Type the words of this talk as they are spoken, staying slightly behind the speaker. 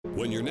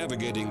When you're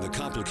navigating the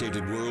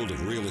complicated world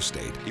of real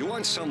estate, you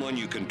want someone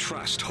you can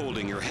trust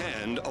holding your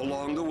hand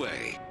along the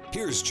way.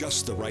 Here's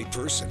just the right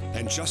person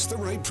and just the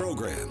right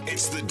program.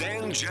 It's the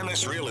Dan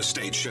Gemus Real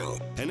Estate Show,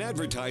 an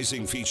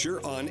advertising feature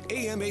on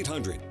AM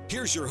 800.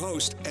 Here's your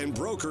host and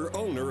broker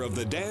owner of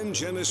the Dan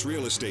Gemus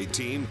Real Estate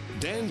Team,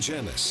 Dan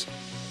Gemus.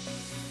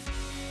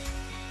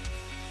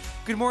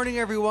 Good morning,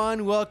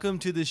 everyone. Welcome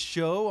to the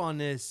show on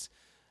this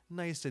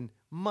nice and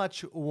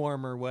much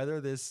warmer weather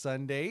this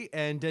Sunday.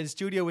 And in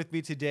studio with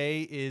me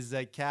today is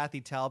Kathy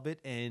Talbot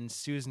and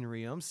Susan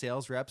Riom,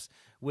 sales reps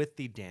with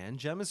the Dan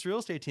Gemus Real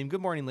Estate Team.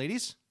 Good morning,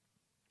 ladies.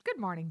 Good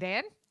morning,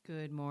 Dan.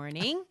 Good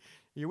morning.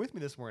 You're with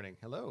me this morning.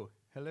 Hello.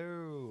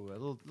 Hello. A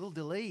little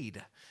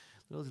delayed.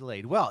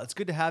 Well, it's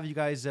good to have you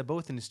guys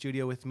both in the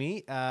studio with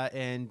me.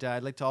 And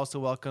I'd like to also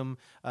welcome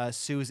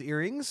Sue's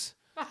earrings.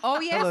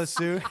 Oh, yes. Hello,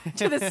 Sue.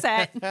 To the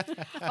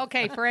set.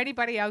 Okay, for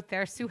anybody out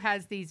there, Sue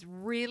has these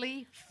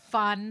really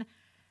fun,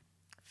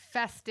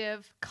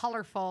 festive,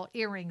 colorful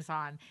earrings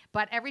on.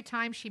 But every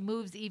time she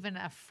moves even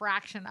a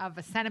fraction of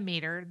a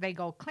centimeter, they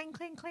go cling,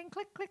 cling, cling,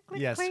 click, click, click,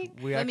 Yes, cling.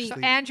 we actually... So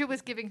Andrew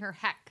was giving her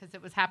heck because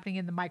it was happening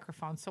in the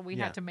microphone, so we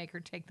had to make her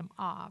take them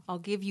off. I'll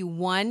give you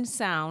one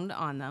sound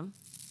on them,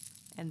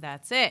 and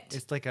that's it.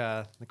 It's like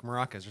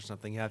maracas or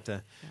something. You have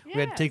to. We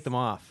had to take them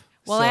off.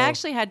 Well, So- I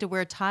actually had to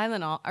wear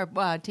Tylenol,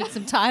 or take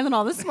some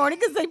Tylenol this morning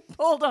because they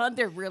pulled on.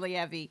 They're really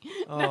heavy.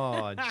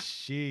 Oh,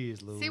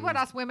 jeez, Louise. See what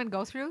us women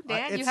go through,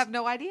 Dan? You it's- have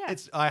no idea.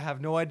 I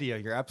have no idea.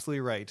 You're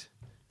absolutely right.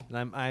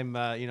 And I'm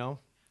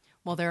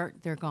Well, they're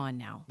gone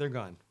now. they're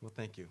gone. Well,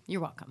 thank you.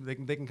 You're welcome.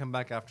 They can come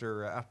back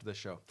after the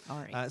show. All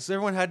right. So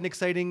everyone had an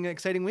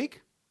exciting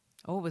week.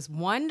 Oh, it was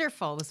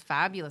wonderful. It was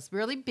fabulous.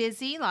 Really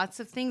busy. Lots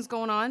of things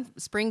going on.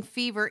 Spring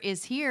fever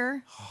is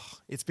here.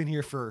 It's been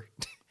here for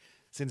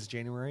since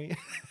January.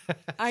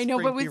 I know,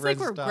 Spring but it's fever like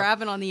hasn't we're stopped.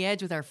 grabbing on the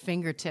edge with our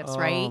fingertips,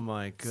 right? Oh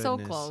my goodness. So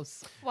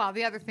close. Well,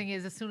 the other thing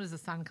is, as soon as the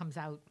sun comes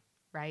out,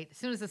 right? As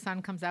soon as the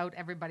sun comes out,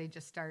 everybody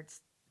just starts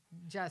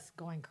just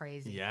going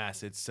crazy.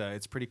 Yes, it's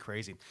pretty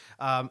crazy.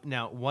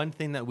 Now, one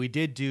thing that we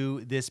did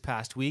do this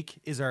past week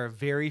is our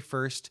very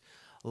first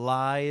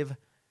live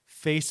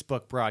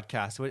Facebook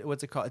broadcast.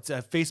 What's it called? It's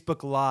a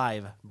Facebook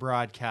Live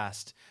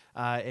broadcast,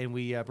 and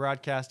we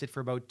broadcasted for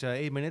about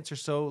 8 minutes or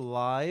so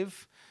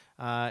live,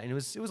 and it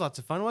was lots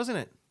of fun, wasn't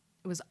it?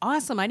 It was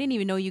awesome. I didn't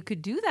even know you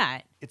could do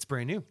that. It's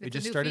brand new. It It's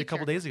just new started a feature.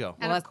 couple days ago.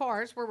 And Well, of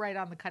course, we're right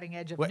on the cutting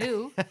edge of What?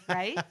 new,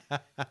 right?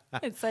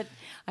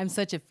 I'm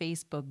such a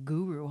Facebook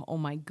guru. Oh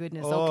my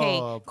goodness. Oh, Okay,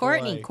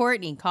 boy.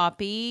 Courtney,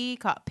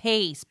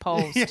 paste,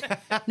 post.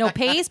 No,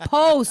 paste,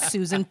 post,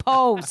 Susan,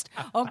 post.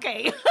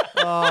 Okay.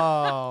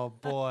 Oh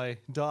boy,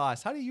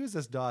 DOS. How do you use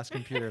this DOS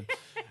computer?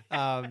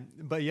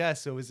 But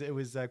yes, it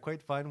was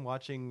quite fun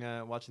watching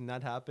that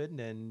happen,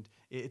 and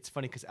it's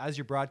funny because as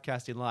you're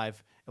broadcasting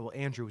live, well,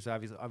 Andrew was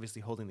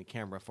obviously holding the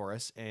camera for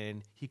us,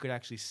 and he could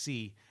actually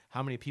see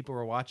how many people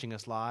were watching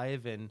us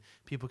live, and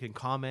people can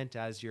comment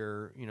as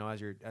you're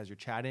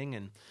chatting,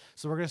 and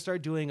so we're gonna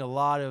start doing a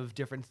lot of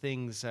different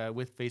things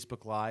with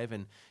Facebook Live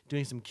and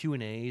doing some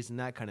Q&As and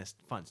that kind of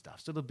fun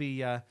stuff. So there'll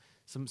be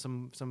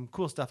some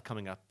cool stuff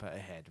coming up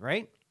ahead,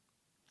 right?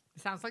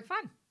 Sounds like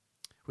fun.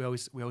 We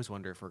always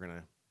wonder if we're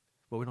gonna.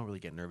 Well, we don't really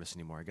get nervous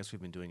anymore. I guess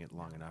we've been doing it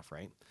long enough,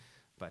 right?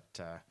 But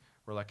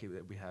we're lucky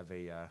that we have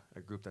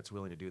a group that's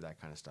willing to do that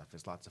kind of stuff.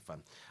 It's lots of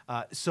fun.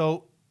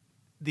 So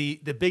the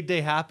big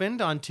day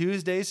happened on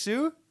Tuesday,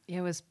 Sue.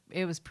 It was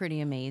pretty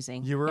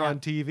amazing. You were Yeah. on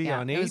TV Yeah,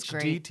 on it was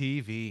great.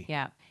 HGTV.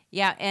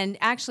 Yeah, and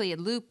actually it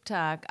looped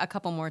a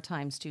couple more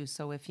times too.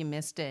 So if you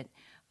missed it,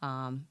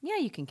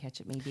 you can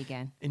catch it maybe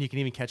again. And you can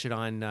even catch it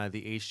on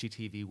the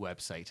HGTV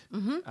website.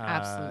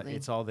 Absolutely.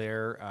 It's all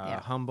there. Yeah.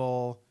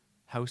 Humble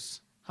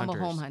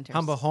Home Hunters.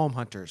 Humble Home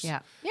Hunters.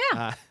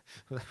 Yeah.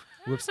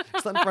 Whoops,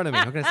 it's not in front of me.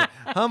 What can I say?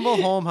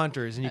 Humble Home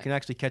Hunters, and you can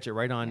actually catch it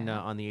right on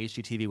the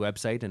HGTV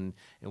website and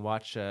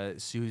watch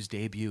Sue's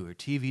debut or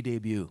TV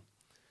debut,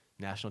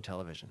 national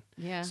television.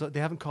 Yeah. So they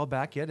haven't called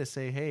back yet to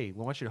say, hey,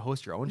 we want you to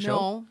host your own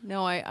show.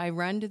 No, I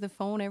run to the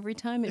phone every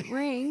time it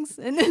rings,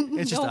 and then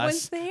It's no just one's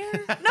us.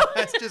 there. No,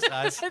 That's just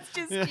us. it's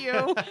just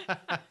you.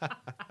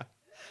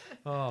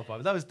 Oh,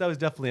 Bob, that was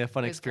definitely a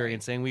fun It was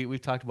experience, and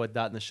we've talked about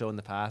that in the show in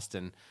the past,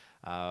 and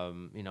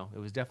it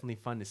was definitely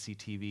fun to see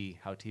TV,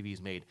 how TV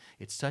is made.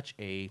 It's such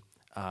it's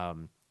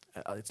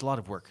a lot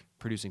of work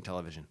producing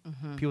television.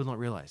 People don't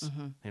realize,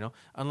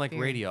 unlike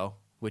Very. radio,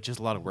 which is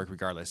a lot of work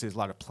regardless. There's a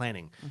lot of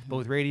planning, but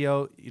with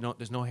radio,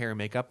 there's no hair and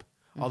makeup.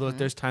 Although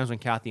there's times when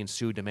Kathy and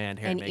Sue demand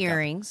hair and And makeup.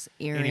 earrings.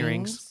 And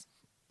earrings.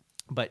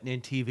 But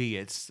in TV,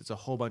 it's a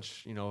whole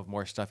bunch, of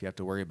more stuff you have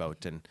to worry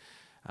about, and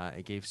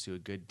it gave Sue a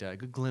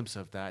good glimpse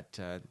of that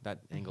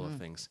angle of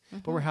things.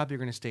 But we're happy you're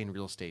going to stay in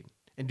real estate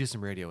and do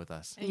some radio with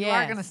us. And you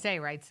are Yes. going to stay,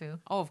 right, Sue?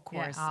 Oh, of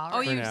course. all Oh,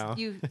 right. For now.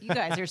 you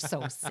guys are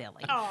so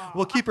silly.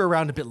 We'll keep her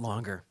around a bit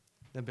longer.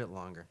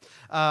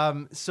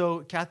 So,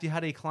 Kathy, you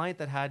had a client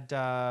that had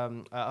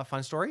a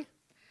fun story?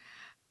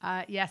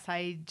 Yes,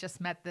 I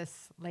just met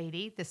this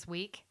lady this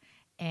week,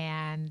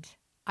 and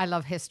I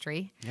love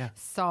history. Yeah.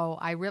 So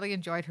I really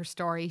enjoyed her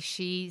story.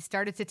 She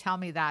started to tell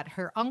me that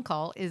her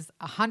uncle is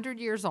 100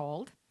 years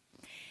old.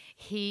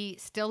 He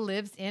still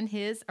lives in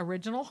his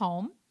original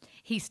home.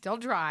 He still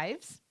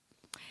drives.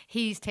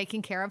 He's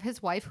taking care of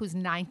his wife, who's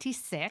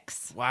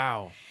 96.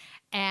 Wow.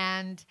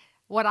 And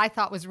what I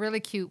thought was really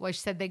cute was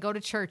she said they go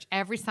to church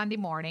every Sunday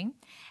morning,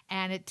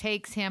 and it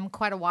takes him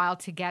quite a while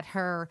to get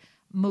her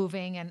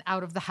moving and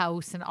out of the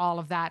house and all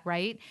of that,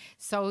 right?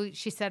 So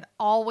she said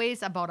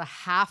always about a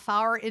half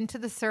hour into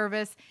the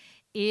service,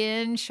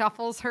 in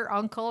shuffles her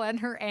uncle and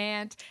her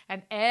aunt,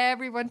 and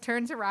everyone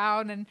turns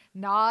around and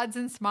nods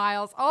and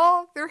smiles.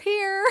 Oh, they're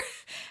here.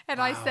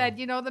 And I said,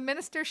 the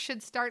minister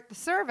should start the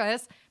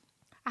service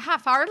a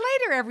half hour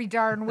later every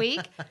darn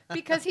week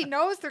because he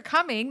knows they're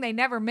coming. They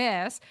never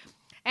miss.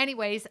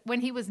 Anyways,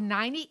 when he was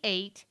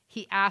 98,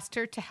 he asked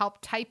her to help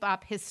type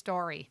up his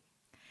story.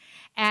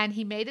 And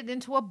he made it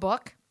into a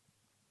book.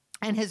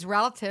 And his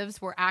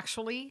relatives were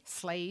actually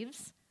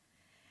slaves.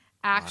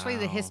 Actually,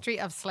 the history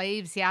of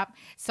slaves, yeah.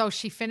 So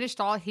he finished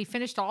all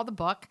the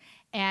book,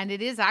 and it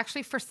is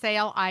actually for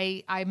sale.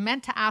 I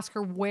meant to ask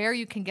her where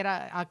you can get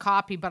a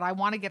copy, but I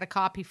want to get a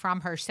copy from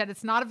her. She said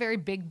it's not a very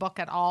big book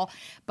at all,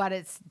 but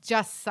it's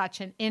just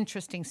such an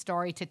interesting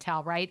story to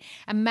tell, right?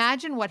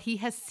 Imagine what he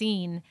has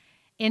seen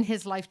in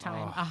his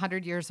lifetime,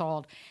 100 years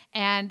old.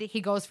 And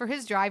he goes for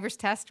his driver's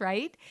test,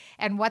 right?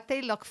 And what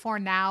they look for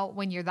now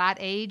when you're that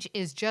age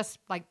is just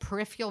like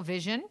peripheral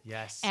vision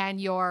and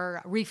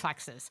your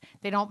reflexes.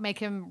 They don't make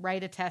him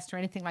write a test or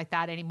anything like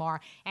that anymore.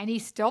 And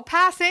he's still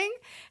passing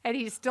and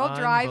he's still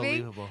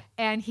driving.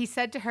 And he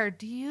said to her,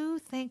 "Do you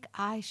think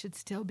I should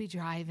still be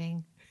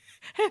driving?"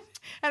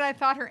 And I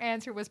thought her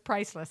answer was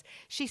priceless.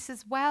 She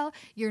says, "Well,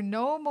 you're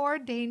no more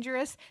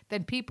dangerous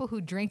than people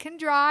who drink and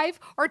drive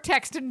or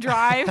text and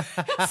drive.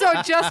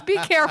 So just be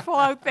careful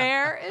out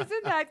there."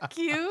 Isn't that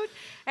cute?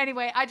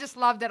 Anyway, I just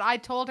loved it. I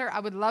told her I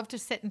would love to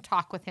sit and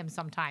talk with him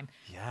sometime.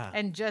 Yeah.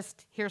 And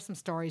just hear some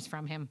stories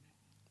from him.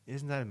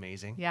 Isn't that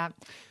amazing? Yeah.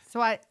 So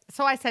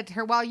I said to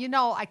her, "Well,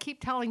 I keep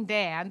telling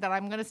Dan that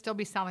I'm going to still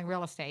be selling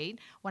real estate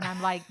when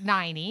I'm like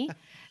 90.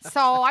 So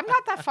I'm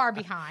not that far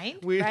behind,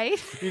 right?"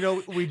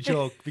 We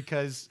joke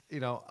because,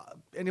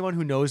 anyone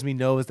who knows me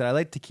knows that I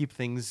like to keep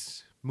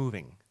things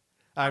moving.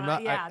 I'm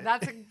not. Yeah,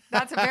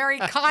 that's a very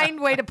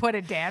kind way to put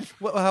it, Dan.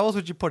 Well, how else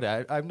would you put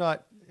it? I'm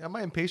not. Am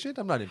I impatient?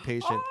 I'm not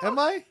impatient. Am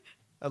I?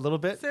 A little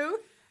bit. Sue?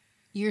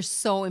 You're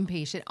so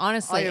impatient.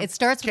 Honestly, it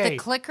starts with the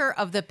clicker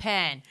of the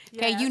pen.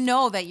 Okay, Yes. you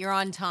know that you're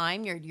on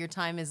time. Your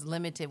time is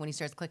limited when he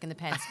starts clicking the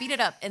pen. Speed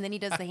it up, and then he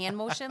does the hand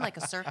motion like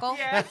a circle.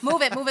 Yes.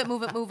 Move it, move it,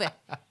 move it, move it.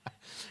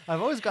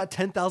 I've always got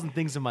 10,000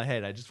 things in my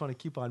head. I just want to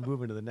keep on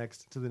moving to the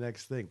next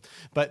thing.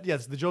 But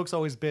yes, the joke's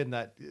always been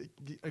that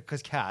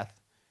because Kath,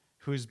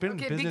 who's been in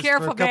business for a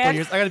couple of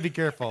years, I got to be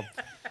careful.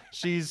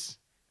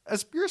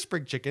 You're a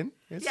spring chicken.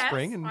 It's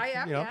spring, and I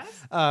am. Yes.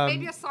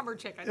 Maybe a summer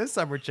chicken. A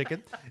summer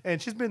chicken,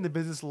 and she's been in the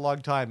business a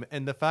long time.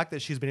 And the fact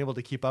that she's been able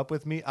to keep up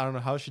with me, I don't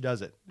know how she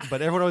does it.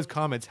 But everyone always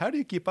comments, "How do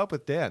you keep up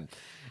with Dan?"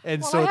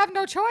 And Well, I have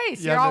no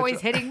choice. You're always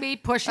hitting me,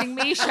 pushing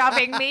me,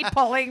 shoving me,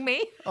 pulling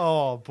me.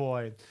 Oh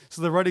boy!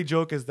 So the running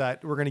joke is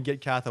that we're going to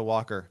get Kath a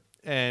walker,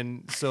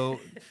 and so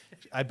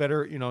I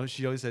better,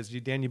 she always says,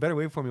 "Dan, you better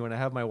wait for me when I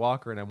have my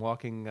walker and I'm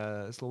walking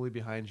slowly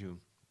behind you."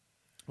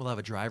 We'll have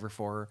a driver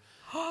for her.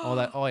 All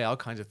that. Oh yeah, all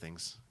kinds of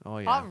things. Oh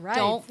yeah. All right.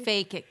 Don't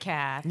fake it,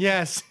 Kath.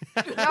 Yes.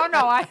 No,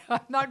 I'm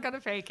not going to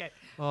fake it.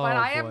 Oh, but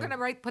I am boy.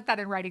 going to put that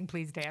in writing,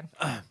 please, Dan.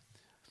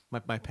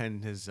 My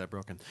pen is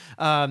broken.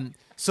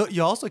 So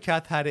you also,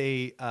 Kath, had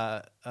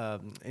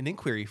an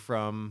inquiry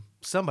from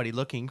somebody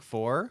looking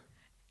for.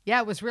 Yeah,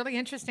 it was really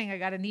interesting. I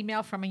got an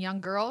email from a young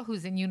girl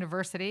who's in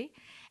university,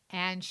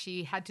 and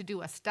she had to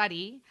do a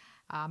study,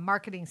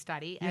 marketing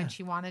study, and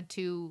she wanted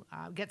to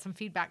get some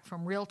feedback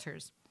from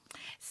realtors.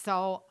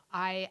 So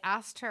I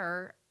asked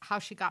her how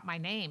she got my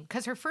name,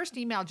 because her first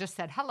email just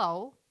said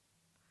hello.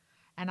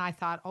 And I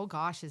thought, oh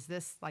gosh, is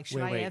this like,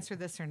 should I answer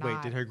this or not?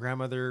 Wait, did her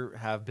grandmother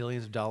have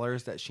billions of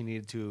dollars that she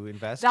needed to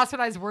invest? That's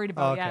what I was worried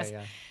about, Okay, yes.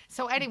 yeah.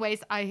 So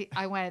anyways,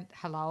 I went,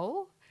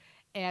 hello.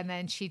 And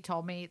then she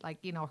told me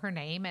her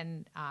name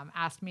and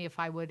asked me if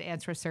I would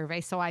answer a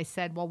survey. So I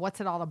said, well, what's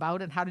it all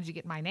about and how did you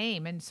get my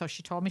name? And so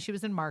she told me she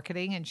was in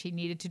marketing and she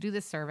needed to do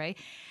this survey.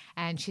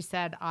 And she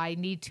said, I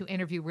need to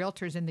interview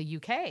realtors in the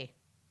UK.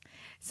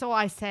 So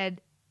I said,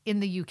 in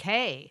the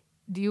UK,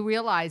 do you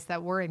realize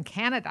that we're in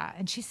Canada?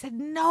 And she said,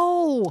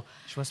 no.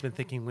 She must have been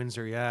thinking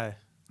Windsor, yeah.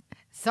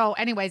 So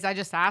anyways, I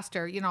just asked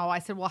her, I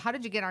said, well, how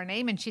did you get our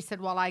name? And she said,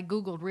 well, I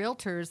Googled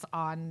realtors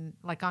on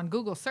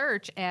Google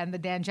search and the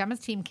Dan Gemus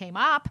team came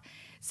up.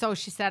 So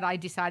she said, I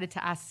decided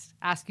to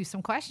ask you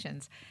some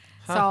questions.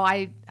 Huh. So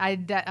I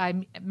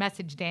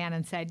messaged Dan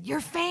and said, you're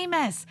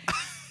famous.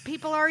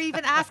 People are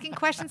even asking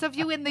questions of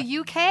you in the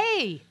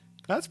UK.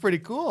 That's pretty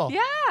cool.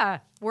 Yeah.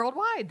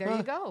 Worldwide. There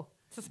you go.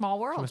 It's a small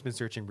world. She must have been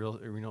searching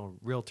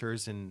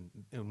realtors in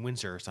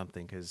Windsor or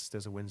something, because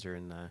there's a Windsor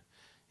in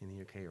in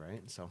the UK,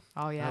 right? So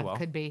Oh yeah, well.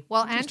 could be.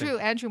 Well, Interesting.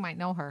 Andrew might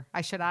know her.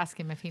 I should ask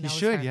him if he You knows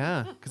should, her.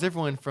 yeah, because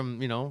everyone from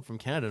from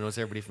Canada knows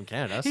everybody from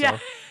Canada. So Yeah.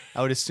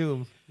 I would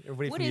assume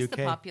everybody What from is the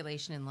the UK.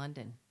 population in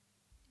London,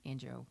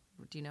 Andrew?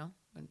 Do you know?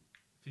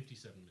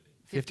 57 million.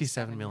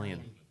 57 million.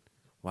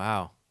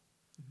 Wow.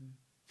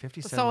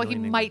 57 So he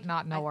million in might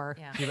not know her.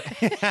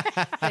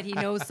 Yeah. But he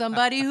knows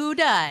somebody who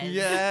does.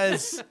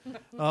 Yes.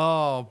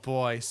 Oh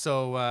boy.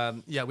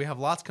 So we have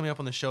lots coming up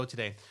on the show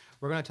today.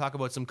 We're going to talk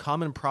about some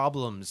common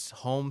problems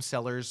home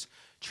sellers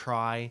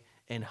try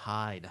and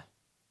hide.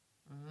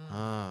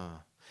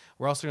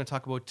 We're also going to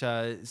talk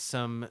about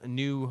some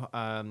new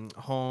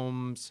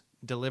homes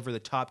deliver the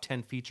top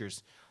 10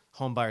 features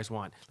home buyers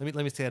want. Let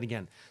me say that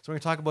again. So we're going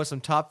to talk about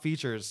some top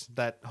features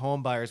that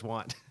home buyers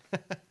want.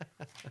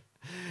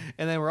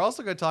 And then we're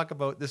also going to talk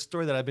about this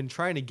story that I've been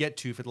trying to get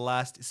to for the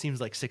last, it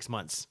seems like 6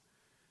 months.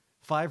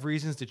 5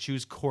 reasons to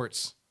choose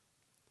quartz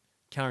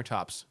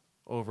countertops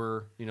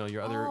over,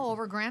 your other. Oh,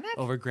 over granite?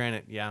 Over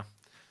granite, yeah.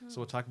 So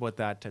we'll talk about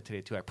that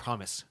today too. I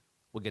promise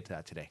we'll get to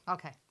that today.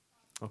 Okay.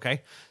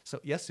 Okay. So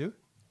yes, Sue.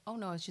 Oh,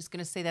 no, I was just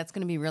going to say that's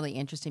going to be really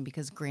interesting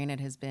because granite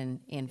has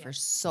been in for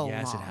so long.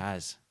 Yes, it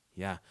has.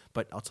 Yeah,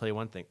 but I'll tell you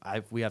one thing.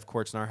 We have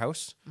quartz in our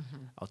house.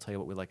 I'll tell you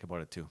what we like about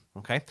it too.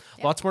 Okay.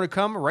 Lots more to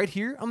come right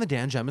here on the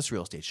Dan Gemus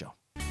Real Estate Show.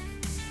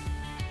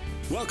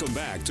 Welcome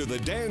back to the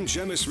Dan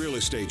Gemus Real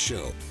Estate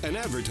Show, an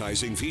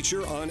advertising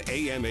feature on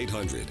AM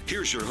 800.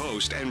 Here's your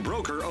host and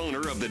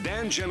broker-owner of the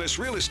Dan Gemus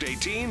Real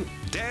Estate team,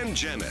 Dan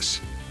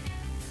Gemus.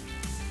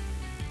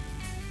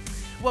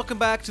 Welcome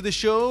back to the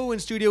show. In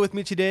studio with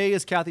me today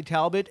is Kathy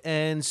Talbot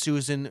and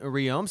Susan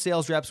Riom,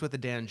 sales reps with the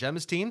Dan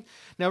Gemus team.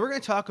 Now we're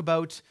going to talk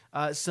about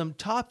some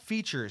top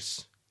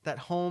features that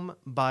home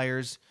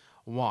buyers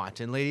want.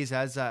 And ladies,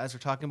 as we're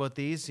talking about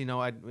these,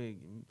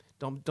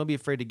 don't be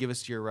afraid to give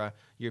us your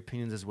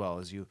opinions as well,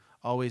 as you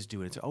always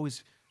do. It's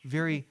always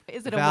very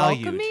Is it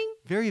valued, a welcoming?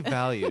 very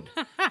valued.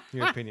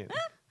 Your opinion.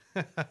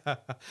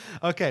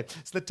 Okay,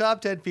 so the top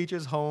 10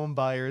 features home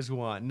buyers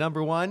want.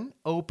 Number 1,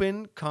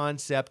 open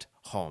concept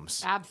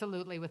homes.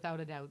 Absolutely, without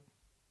a doubt.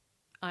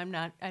 I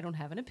don't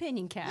have an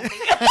opinion, Kathy.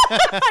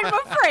 I'm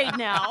afraid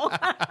now.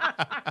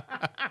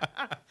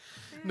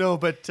 No,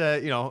 but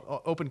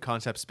open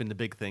concept's been the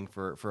big thing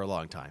for a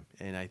long time,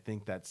 and I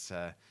think that's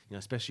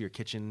especially your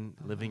kitchen,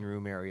 living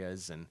room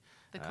areas, and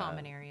The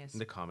common areas.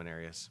 The common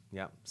areas.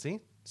 Yeah. See,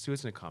 Sue,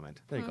 it's in a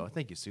comment. There you go.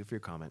 Thank you, Sue, for your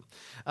comment.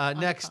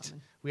 Next,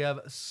 Uncommon. we have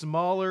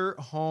smaller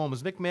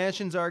homes.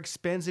 McMansions are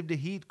expensive to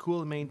heat,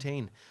 cool, and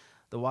maintain.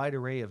 The wide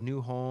array of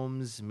new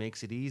homes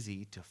makes it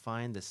easy to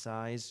find the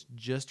size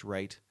just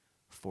right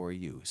for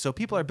you. So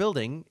people are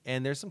building,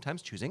 and they're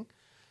sometimes choosing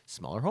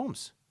smaller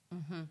homes.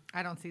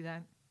 I don't see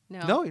that.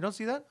 No, you don't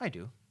see that? I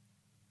do.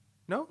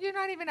 No? You're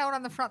not even out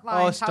on the front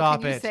lines. How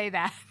stop can you it. say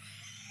that?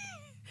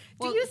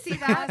 Do you see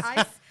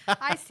that?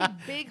 I see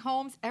big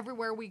homes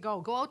everywhere we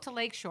go. Go out to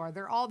Lakeshore.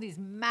 They're all these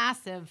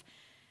massive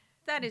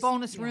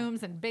bonus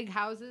rooms and big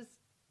houses.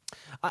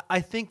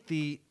 I think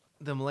the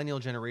millennial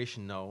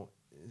generation, though,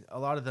 a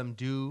lot of them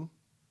do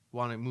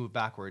want to move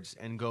backwards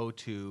and go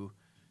to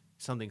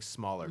something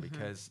smaller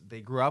because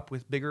they grew up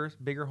with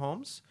bigger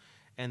homes,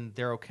 and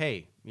they're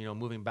okay,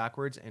 moving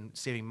backwards and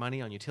saving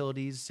money on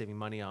utilities, saving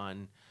money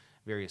on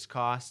various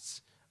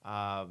costs.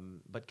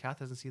 But Kath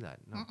doesn't see that.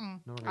 No,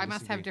 we're gonna I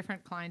must have disagree.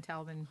 different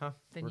clientele than We're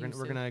you. gonna,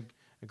 we're Sue. gonna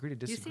agree to You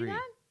disagree. see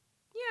that?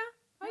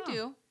 Yeah, I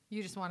do.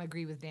 You just want to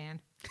agree with Dan.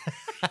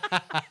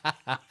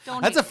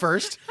 That's a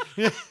first.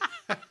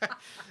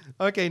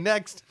 Okay,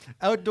 next.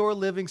 Outdoor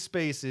living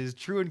spaces.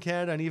 True in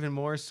Canada and even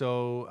more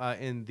so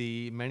in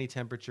the many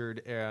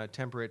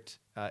temperate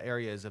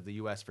areas of the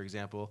U.S., for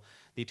example.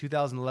 The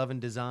 2011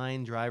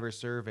 Design Driver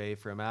Survey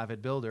from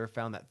Avid Builder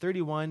found that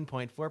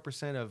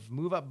 31.4% of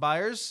move-up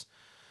buyers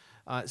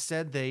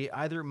said they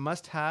either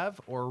must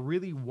have or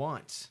really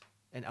want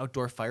an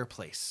outdoor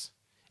fireplace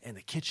and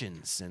the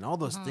kitchens and all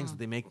those things that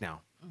they make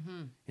now.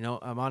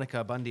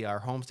 Monica Bundy, our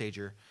home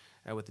stager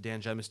with the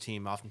Dan Gemus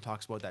team, often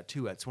talks about that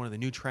too. It's one of the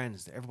new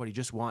trends that everybody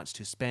just wants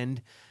to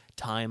spend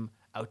time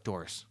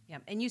outdoors. Yeah,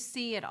 and you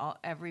see it all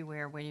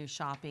everywhere when you're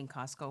shopping.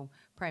 Costco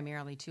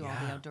primarily too, all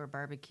the outdoor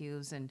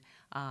barbecues and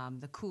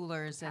the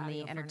coolers and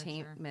the Patio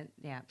entertainment.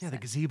 Yeah, Yeah, the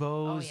gazebos,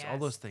 all yes.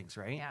 those things,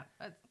 right?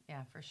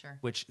 Yeah, for sure.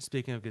 Which,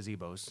 speaking of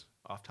gazebos,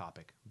 off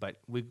topic, but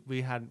we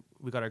got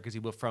our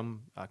gazebo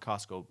from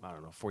Costco, I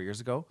don't know, 4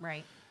 years ago.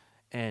 Right.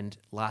 And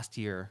last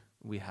year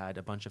we had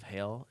a bunch of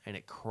hail and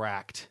it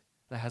cracked.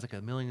 That has like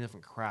a million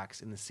different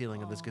cracks in the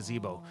ceiling of this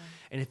gazebo.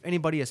 And if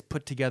anybody has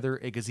put together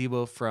a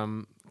gazebo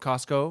from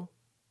Costco,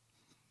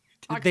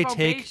 Talk they about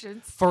take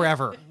patience.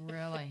 forever.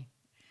 Really.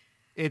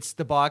 It's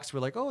the box. We're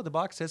like, the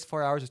box says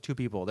 4 hours with 2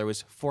 people. There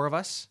was 4 of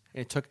us.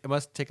 And it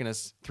must have taken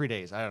us 3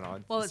 days. I don't know.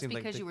 Well, It it's seemed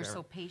like it because took you were forever.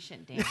 so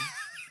patient, Dan.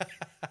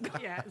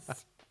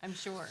 Yes. I'm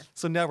sure.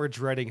 So now we're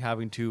dreading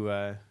having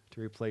to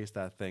replace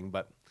that thing,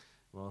 but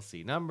we'll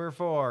see. Number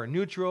 4,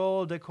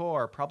 neutral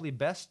decor, probably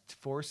best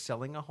for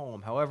selling a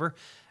home. However,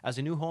 as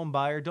a new home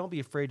buyer, don't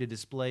be afraid to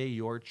display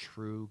your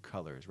true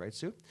colors, right,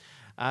 Sue?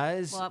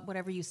 Well,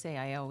 whatever you say,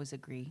 I always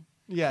agree.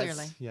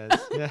 Yes, Clearly.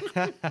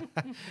 yes.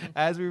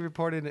 As we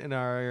reported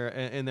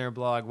in their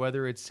blog,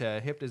 whether it's a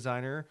hip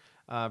designer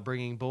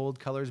bringing bold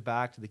colors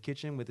back to the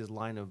kitchen with his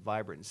line of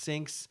vibrant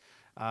sinks,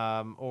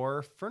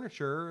 or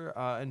furniture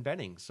and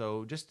bedding.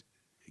 So just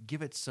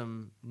give it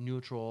some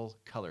neutral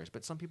colors.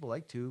 But some people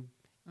like to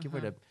give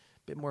it a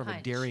bit more of a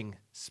punch. daring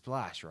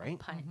splash, right?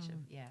 Punch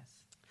of, yes.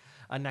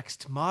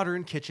 Next,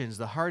 modern kitchens,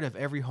 the heart of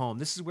every home.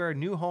 This is where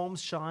new homes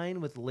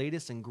shine with the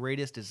latest and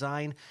greatest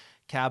design,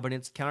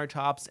 cabinets,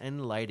 countertops,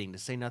 and lighting, to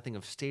say nothing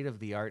of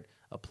state-of-the-art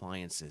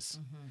appliances.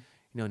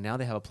 You know, now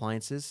they have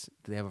appliances.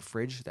 They have a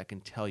fridge that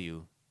can tell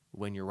you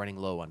when you're running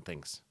low on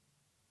things.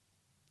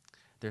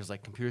 There's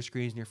like computer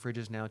screens in your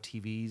fridges now,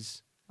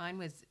 TVs. Mine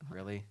was,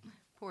 Really?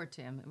 poor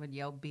Tim, it would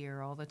yell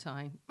beer all the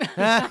time.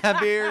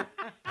 Beer.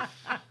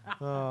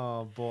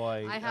 Oh,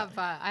 boy. I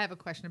have a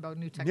question about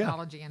new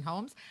technology in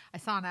homes. I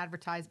saw an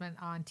advertisement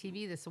on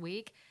TV this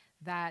week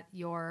that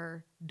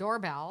your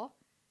doorbell,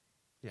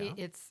 Yeah.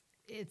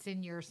 it's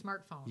in your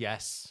smartphone.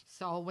 Yes.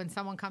 So when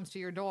someone comes to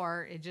your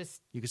door, it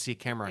just You can see a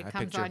camera, it a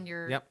comes picture. on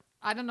your. Yep.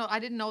 I don't know. I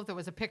didn't know if there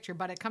was a picture,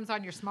 but it comes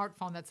on your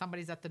smartphone that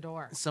somebody's at the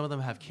door. Some of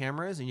them have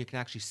cameras, and you can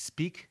actually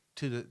speak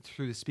through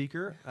the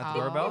speaker at the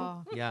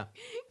doorbell. Yeah,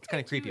 it's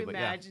kind of creepy, but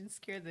yeah.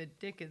 scare the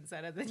dickens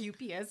out of the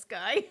UPS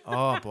guy.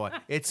 Oh boy,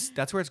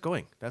 that's where it's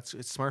going. It's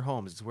smart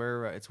homes. It's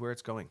where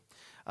it's going.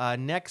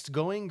 Next,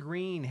 going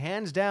green,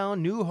 hands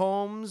down. New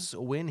homes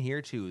win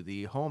here too.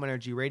 The home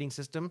energy rating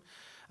system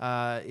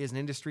is an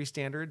industry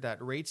standard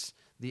that rates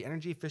the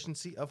energy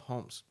efficiency of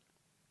homes.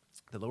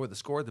 The lower the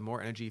score, the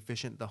more energy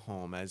efficient the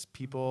home. As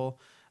people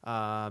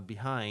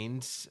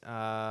behind,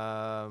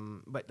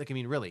 but like I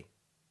mean, really,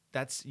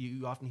 that's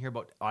you often hear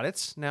about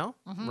audits now,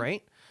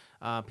 right?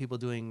 People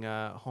doing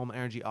home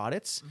energy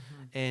audits,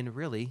 and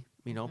really,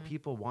 you know,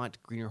 people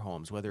want greener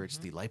homes. Whether it's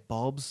the light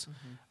bulbs,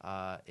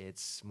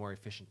 it's more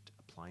efficient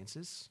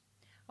appliances.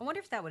 I wonder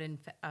if that would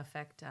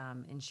affect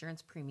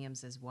insurance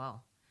premiums as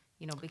well.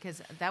 You know,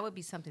 because that would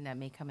be something that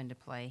may come into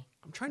play.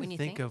 I'm trying to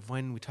think of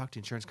when we talk to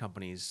insurance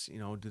companies. You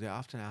know, do they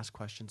often ask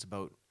questions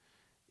about?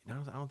 You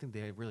know, I don't think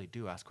they really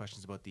do ask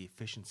questions about the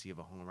efficiency of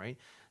a home, right?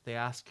 They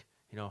ask,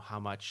 you know, how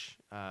much.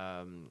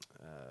 Well,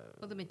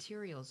 the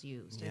materials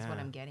used is what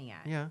yeah. I'm getting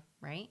at. Yeah.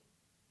 Right.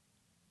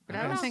 But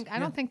I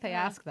don't think they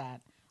ask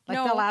that. Like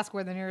No. they'll ask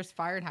where the nearest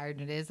fire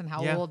hydrant is and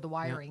how Yeah. old the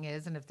wiring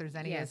is and if there's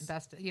any Yes.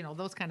 asbestos, you know,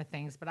 those kind of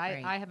things. But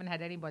Right. I haven't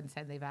had anyone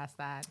say they've asked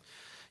that.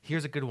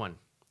 Here's a good one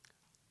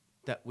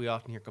that we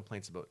often hear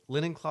complaints about: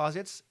 linen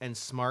closets and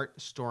smart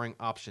storing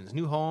options.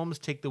 New homes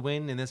take the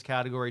win in this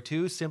category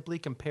too. Simply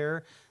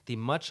compare the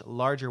much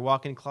larger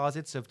walk-in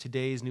closets of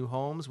today's new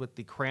homes with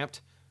the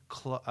cramped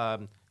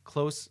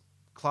closets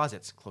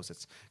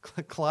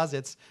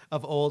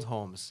of old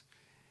homes.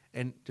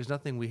 And there's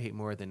nothing we hate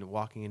more than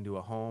walking into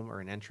a home or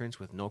an entrance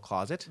with no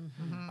closet,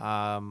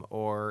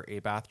 or a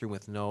bathroom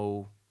with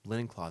no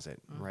linen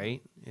closet,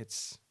 right?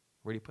 It's,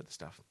 where do you put the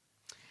stuff?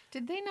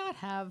 Did they not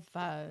have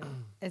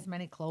as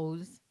many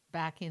clothes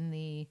back in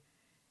the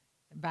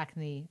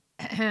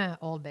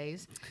old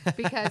days?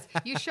 Because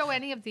you show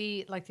any of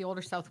the like the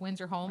older South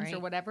Windsor homes or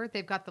Right. whatever,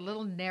 they've got the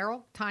little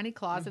narrow, tiny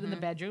closet in the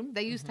bedroom.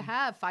 They used to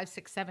have 5,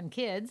 6, 7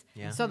 kids,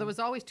 Yeah. so there was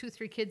always 2,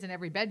 3 kids in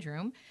every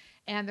bedroom,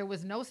 and there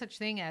was no such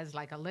thing as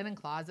like a linen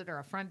closet or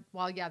a front.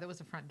 Well, yeah, there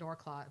was a front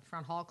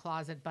hall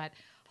closet, but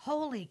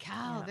holy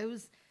cow,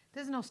 there's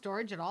no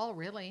storage at all,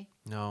 really.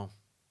 No,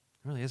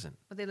 it really isn't.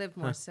 But they lived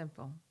more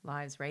simple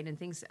lives, right? And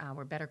things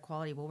were better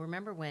quality. Well,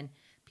 remember when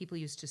people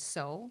used to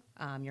sew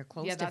your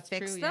clothes Yeah, to that's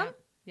fix true. them? Yeah.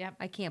 Yep.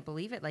 I can't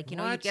believe it. Like, you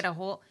know, you What? get a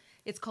whole,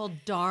 it's called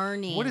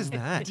darning. What is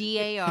that?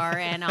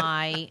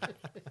 DARNING.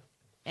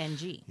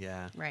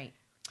 Yeah. Right.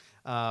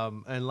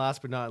 And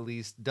last but not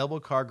least,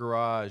 double car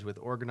garage with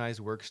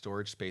organized work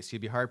storage space.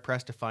 You'd be hard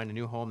pressed to find a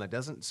new home that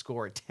doesn't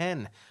score a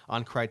 10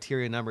 on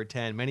criteria number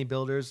 10. Many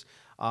builders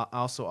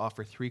also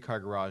offer 3-car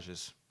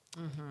garages.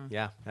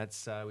 Yeah,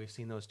 that's we've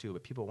seen those too.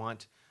 But people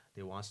want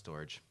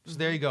storage. So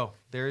there you go.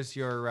 There's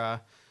your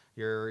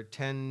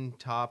 10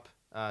 top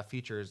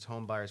features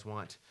home buyers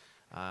want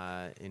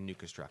in new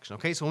construction.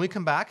 Okay, so when we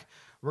come back,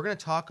 we're going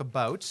to talk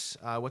about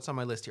what's on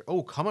my list here.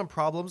 Oh, common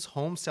problems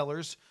home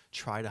sellers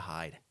try to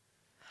hide.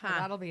 So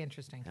that'll be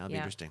interesting. That'll be Yeah.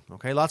 interesting.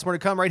 Okay, lots more to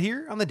come right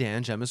here on the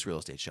Dan Gemus Real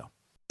Estate Show.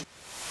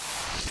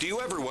 Do you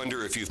ever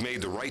wonder if you've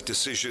made the right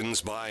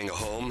decisions buying a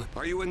home?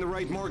 Are you in the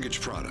right mortgage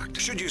product?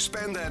 Should you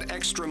spend that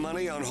extra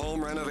money on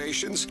home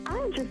renovations?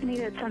 I just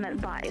needed some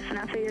advice, and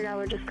I figured I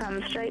would just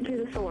come straight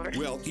to the source.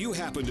 Well, you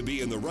happen to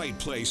be in the right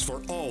place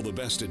for all the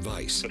best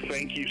advice.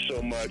 Thank you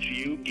so much.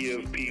 You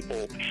give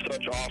people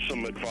such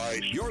awesome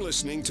advice. You're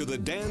listening to the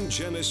Dan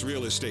Gemus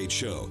Real Estate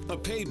Show, a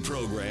paid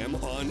program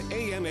on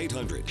AM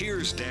 800.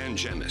 Here's Dan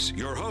Gemus,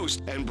 your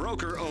host and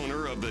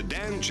broker-owner of the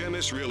Dan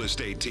Gemus Real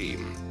Estate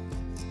Team.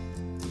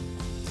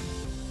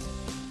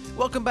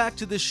 Welcome back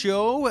to the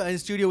show. In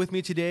studio with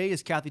me today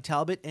is Kathy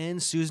Talbot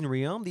and Susan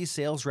Riom, these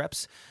sales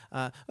reps,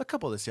 a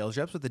couple of the sales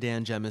reps with the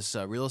Dan Gemus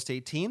Real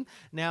Estate Team.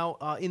 Now,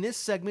 in this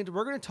segment,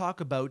 we're going to talk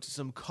about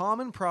some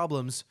common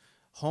problems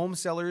home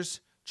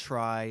sellers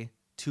try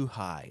to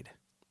hide.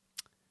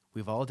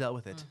 We've all dealt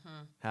with it,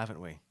 haven't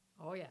we?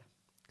 Oh, yeah.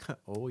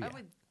 Oh, yeah. I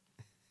would.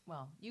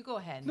 Well, you go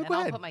ahead, No, and go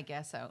I'll ahead. put my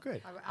guess out.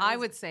 Good. I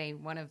would say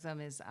one of them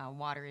is a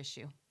water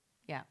issue.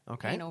 Yeah.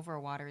 Okay. Paint over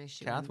a water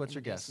issue. Kath, in- what's in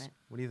your the guess? basement.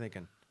 What are you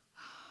thinking?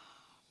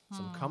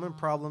 Some common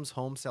problems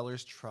home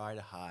sellers try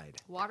to hide.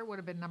 Water would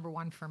have been number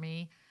one for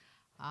me.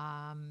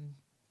 On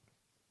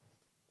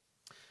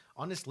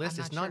this list,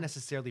 not it's not sure.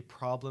 necessarily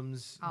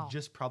problems, Oh.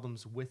 just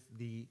problems with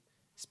the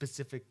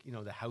specific,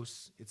 the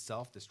house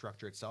itself, the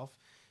structure itself.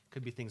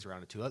 Could be things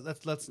around it too.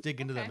 Let's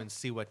dig into them Okay. and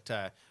see what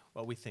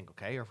we think,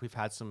 okay? Or if we've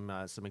had some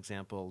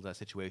example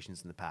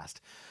situations in the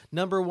past.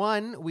 Number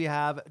one, we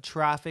have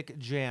traffic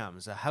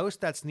jams. A house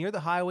that's near the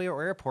highway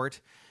or airport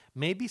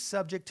may be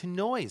subject to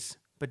noise,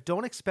 but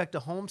don't expect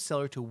a home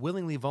seller to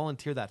willingly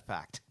volunteer that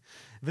fact.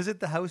 Visit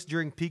the house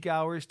during peak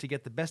hours to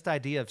get the best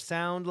idea of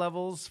sound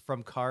levels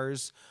from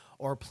cars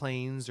or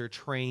planes or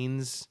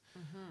trains,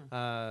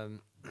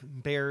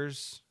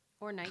 bears,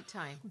 Or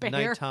nighttime.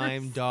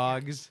 nighttime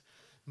dogs.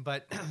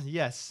 But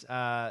yes,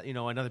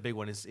 another big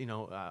one is,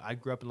 I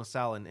grew up in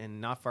LaSalle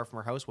and not far from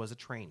our house was a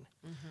train.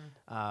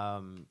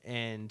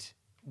 And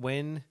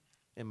when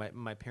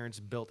my parents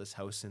built this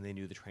house and they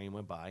knew the train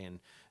went by, and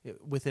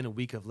within a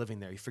week of living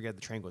there, you forget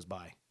the train goes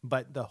by.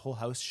 But the whole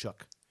house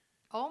shook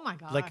Oh, my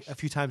gosh. like a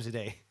few times a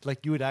day.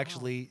 Like you would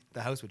actually,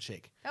 the house would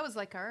shake. That was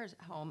like ours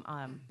home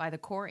by the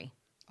quarry.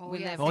 Oh, We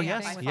yeah, lived Oh, same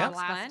yes, thing with yeah. the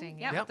blasting.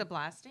 Yeah, Yep. with the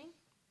blasting.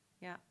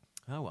 Yeah.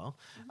 Oh, well.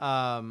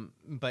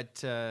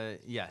 But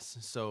yes,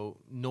 so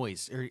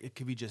noise, or it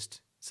could be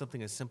just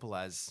something as simple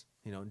as,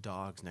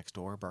 dogs next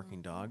door,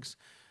 barking dogs.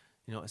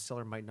 A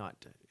seller might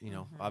not,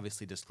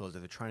 obviously disclose that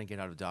they're trying to get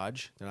out of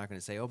Dodge. They're not going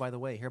to say, oh, by the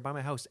way, here by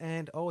my house.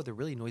 And, oh, they're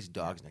really noisy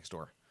dogs next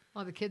door.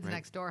 Well, the kids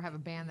next door have a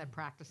band that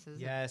practices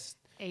at Yes.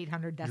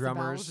 800 decibels.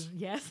 Drummers. and-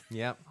 Yes.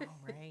 Yep. All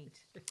right.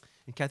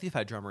 And Kathy, you've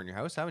had a drummer in your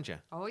house, haven't you?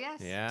 Oh, yes.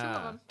 Yeah. Two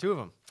of them. Two of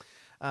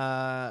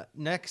them.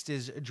 Next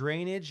is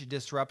drainage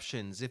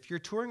disruptions. If you're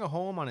touring a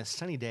home on a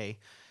sunny day,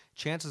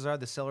 chances are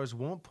the sellers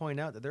won't point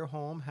out that their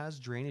home has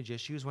drainage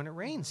issues when it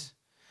rains.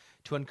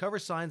 To uncover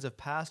signs of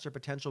past or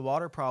potential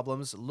water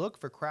problems, look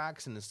for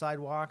cracks in the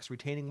sidewalks,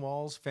 retaining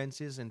walls,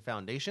 fences, and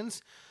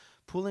foundations.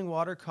 Pooling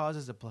water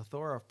causes a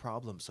plethora of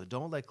problems, so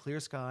don't let clear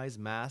skies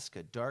mask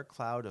a dark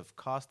cloud of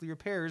costly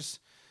repairs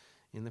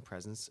in the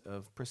presence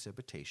of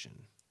precipitation.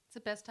 It's the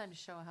best time to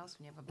show a house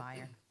when you have a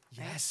buyer.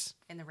 right? Yes.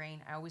 In the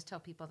rain. I always tell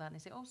people that, and they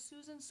say, "Oh,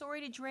 Susan,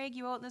 sorry to drag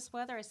you out in this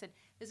weather." I said,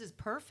 "This is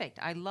perfect.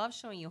 I love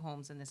showing you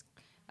homes in this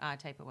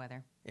type of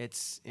weather."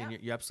 It's Yeah.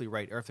 and you're absolutely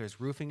right. Or if there's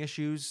roofing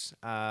issues,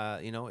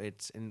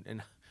 it's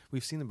and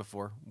we've seen them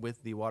before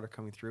with the water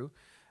coming through.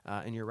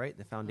 And you're right,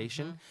 the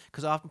foundation.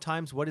 Because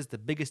oftentimes, what is the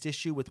biggest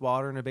issue with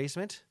water in a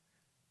basement?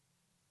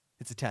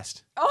 It's a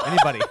test.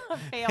 Anybody,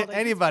 Failed. It just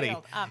anybody.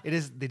 failed. It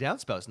is the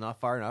downspouts, not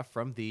far enough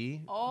from the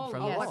Oh,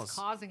 from Oh, the yes. what's walls.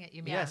 causing it?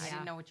 You mean? Yes. I Yeah.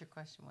 didn't know what your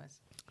question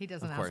was. He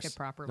doesn't Of ask course. it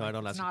properly. No, I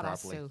don't it's ask it not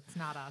properly. Us, Sue. It's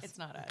not us. It's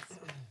not us.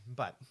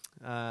 But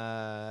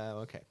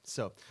okay,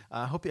 so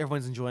I hope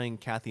everyone's enjoying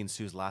Kathy and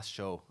Sue's last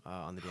show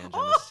on the Dan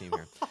Gemus team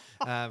here.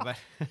 But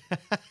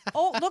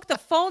Oh, look, the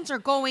phones are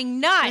going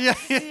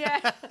nuts.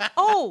 Yeah.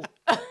 Oh,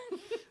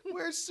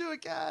 where's Sue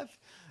and Kath?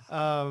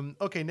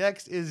 Okay,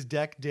 next is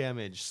deck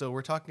damage. So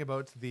we're talking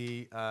about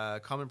the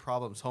common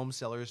problems home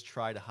sellers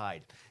try to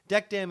hide.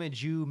 Deck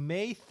damage, you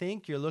may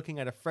think you're looking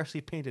at a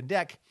freshly painted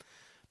deck,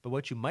 but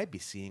what you might be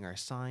seeing are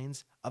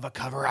signs of a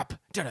cover-up.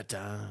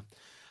 Dun-dun-dun.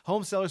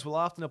 Home sellers will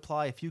often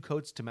apply a few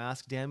coats to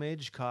mask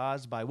damage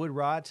caused by wood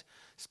rot,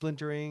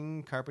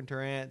 splintering,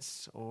 carpenter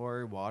ants,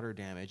 or water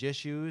damage,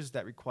 issues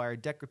that require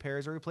deck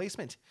repairs or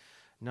replacement.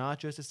 Not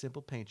just a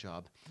simple paint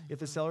job. If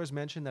the sellers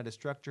mention that a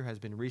structure has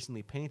been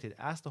recently painted,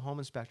 ask the home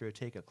inspector to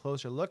take a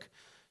closer look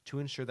to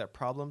ensure that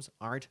problems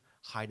aren't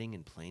hiding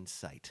in plain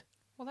sight.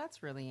 well,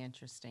 that's really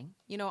interesting.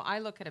 You know, I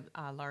look at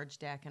a large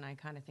deck and I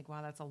kind of think,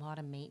 wow, that's a lot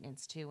of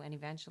maintenance too. And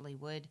eventually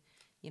wood,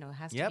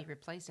 has to Yep. be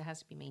replaced. It has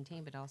to be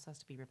maintained, but it also has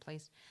to be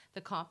replaced. The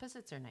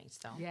composites are nice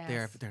though.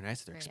 Yes. They're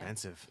nice, they're Right.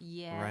 expensive,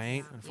 Yes. right?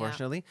 Yeah.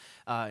 Unfortunately,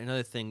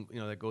 another thing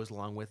that goes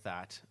along with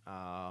that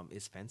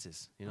is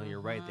fences.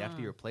 You're right; they have to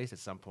be replaced at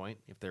some point.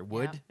 If they're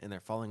wood Yep. and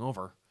they're falling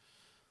over,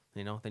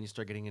 then you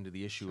start getting into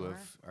the issue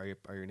of are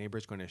your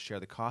neighbors going to share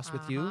the cost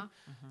with you?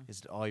 Is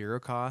it all your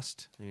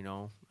cost?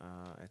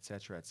 Et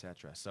cetera, et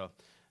cetera. So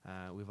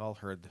we've all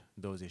heard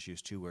those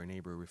issues too, where a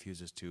neighbor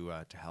refuses to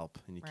help,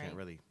 and you can't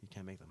Right.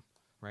 make them.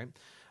 Right.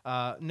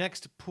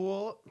 Next,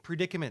 pool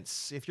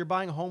predicaments. If you're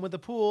buying a home with a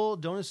pool,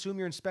 don't assume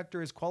your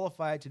inspector is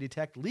qualified to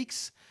detect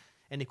leaks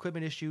and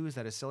equipment issues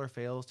that a seller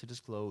fails to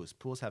disclose.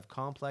 Pools have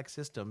complex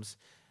systems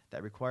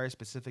that require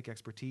specific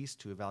expertise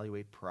to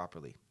evaluate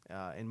properly.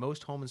 And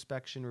most home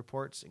inspection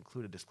reports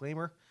include a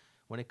disclaimer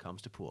when it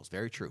comes to pools.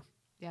 Very true.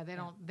 Yeah, they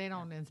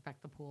don't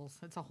inspect the pools.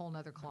 It's a whole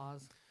nother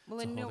clause. Well,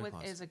 It's a and whole what other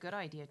class. is a good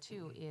idea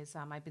too is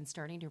I've been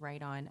starting to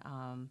write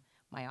on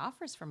my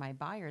offers for my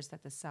buyers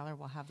that the seller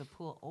will have the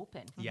pool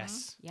open.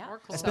 Yes. Yeah, Or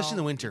closed. Especially in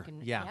the you winter. can-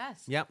 Yeah.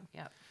 Yes. Yep.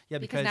 Yep. Yeah,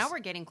 Because now because- we're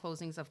getting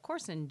closings, of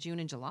course, in June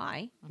and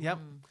July. Yep.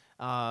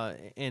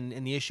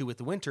 And the issue with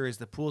the winter is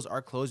the pools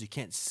are closed. You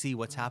can't see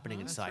what's happening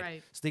inside.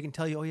 right. So they can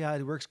tell you, oh, yeah,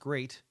 it works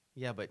great.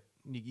 Yeah, but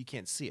you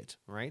can't see it,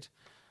 right?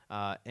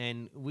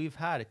 And we've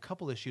had a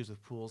couple issues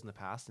with pools in the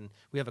past, and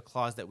we have a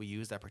clause that we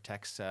use that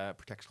protects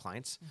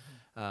clients,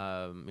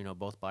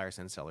 both buyers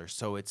and sellers.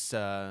 So it's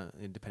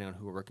depending on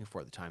who we're working for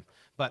at the time,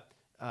 but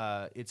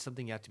it's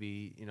something you have to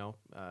be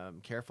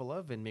careful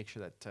of and make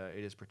sure that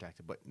it is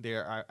protected. But they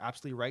are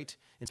absolutely right.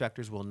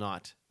 Inspectors will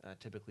not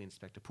typically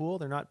inspect a pool.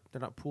 They're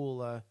not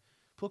pool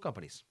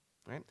companies.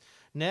 Right.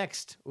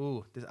 Next,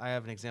 I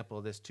have an example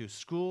of this too.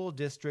 School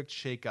district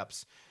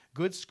shakeups.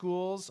 Good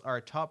schools are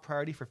a top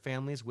priority for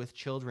families with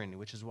children,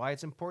 which is why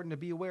it's important to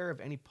be aware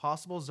of any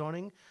possible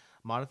zoning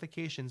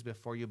modifications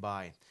before you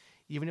buy.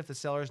 Even if the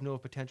sellers know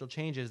of potential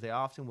changes, they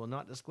often will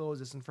not disclose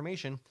this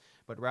information,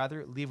 but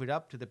rather leave it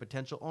up to the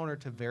potential owner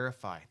to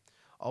verify.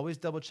 Always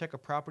double check a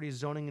property's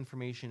zoning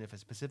information if a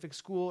specific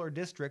school or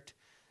district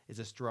is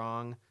a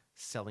strong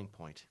selling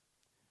point.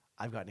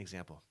 I've got an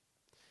example.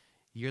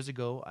 Years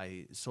ago,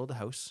 I sold a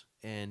house,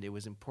 and it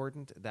was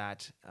important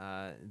that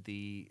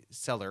the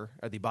seller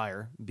or the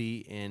buyer be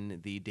in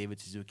the David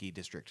Suzuki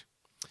district.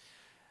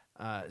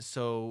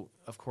 So,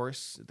 of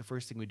course, the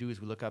first thing we do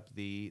is we look up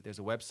there's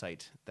a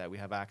website that we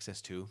have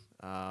access to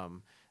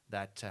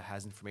that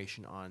has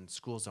information on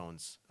school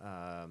zones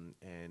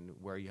and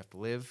where you have to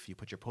live. You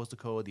put your postal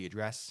code, the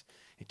address.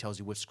 It tells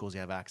you which schools you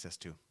have access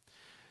to.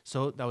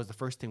 So that was the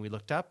first thing we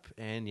looked up,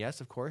 and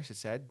yes, of course, it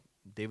said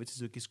David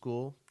Suzuki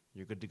School,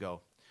 you're good to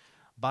go.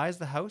 Buys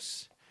the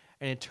house,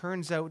 and it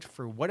turns out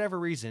for whatever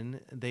reason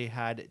they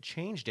had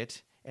changed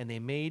it, and they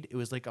made it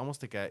was like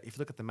almost like if you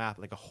look at the map,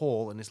 like a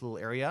hole in this little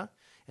area,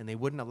 and they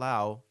wouldn't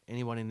allow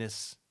anyone in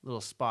this little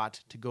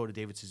spot to go to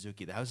David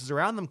Suzuki. The houses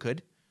around them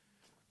could,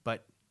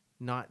 but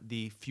not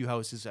the few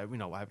houses. I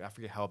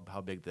forget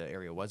how big the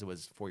area was. It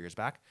was 4 years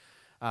back.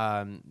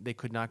 They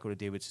could not go to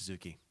David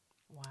Suzuki.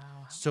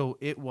 Wow. So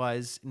they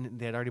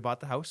had already bought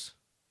the house.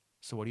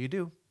 So what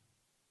do?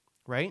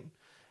 Right?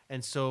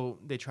 And so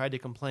they tried to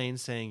complain,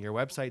 saying your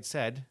website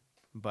said,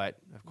 but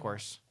of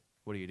course,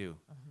 what do you do?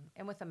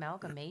 And with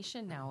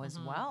amalgamation now as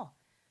well,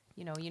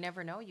 you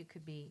never know. You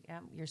could be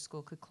your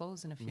school could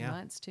close in a few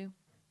months too.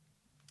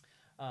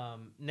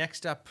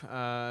 Next up,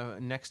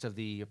 next of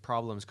the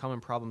common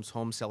problems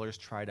home sellers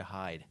try to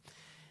hide.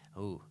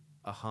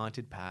 A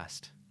haunted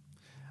past.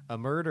 A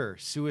murder,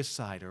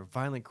 suicide, or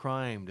violent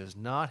crime does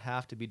not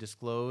have to be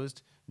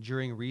disclosed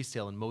during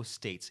resale in most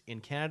states. In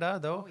Canada,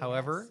 though,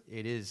 however,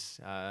 it is.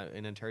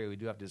 In Ontario, we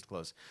do have to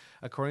disclose.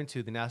 According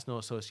to the National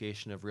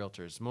Association of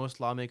Realtors, most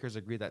lawmakers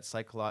agree that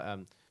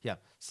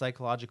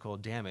psychological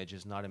damage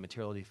is not a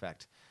material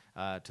defect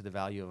to the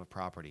value of a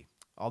property.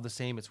 All the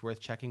same, it's worth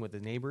checking with the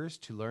neighbors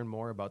to learn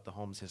more about the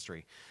home's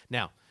history.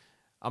 Now,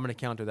 I'm going to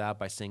counter that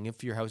by saying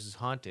if your house is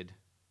haunted,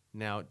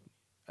 now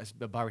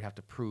a buyer would have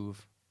to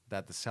prove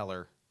that the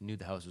seller knew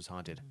the house was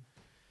haunted.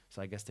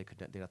 So I guess they'd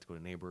have to go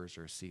to neighbors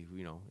or see,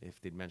 if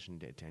they'd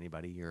mentioned it to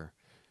anybody or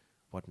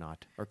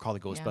whatnot, or call the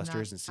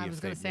Ghostbusters and see if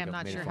they I'm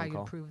not sure how you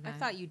call. prove that. I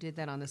thought you did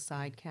that on the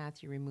side,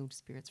 Kath. You removed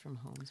spirits from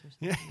homes or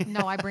something.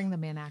 No, I bring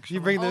them in actually.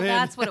 You bring them in.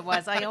 That's what it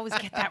was. I always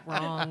get that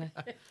wrong.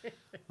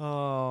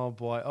 Oh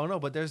boy. Oh no,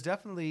 but there's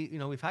definitely,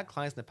 we've had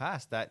clients in the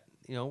past that,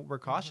 were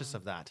cautious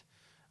of that.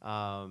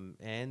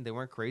 And they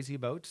weren't crazy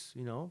about,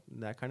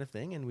 that kind of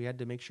thing. And we had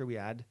to make sure we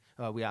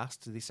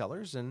asked the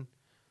sellers and,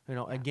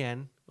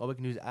 again, all we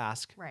can do is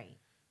ask. Right.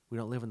 We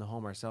don't live in the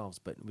home ourselves,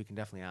 but we can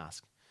definitely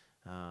ask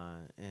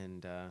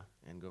and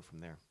go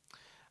from there.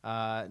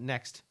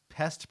 Next,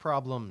 pest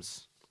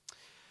problems.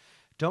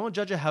 Don't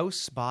judge a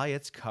house by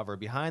its cover.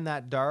 Behind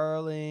the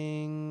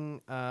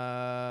darling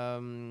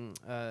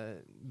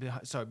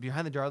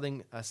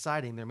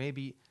siding, there may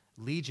be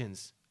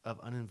legions of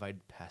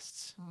uninvited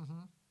pests,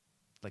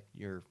 like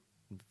your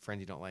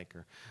friend you don't like.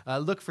 Or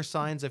look for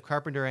signs of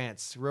carpenter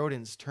ants,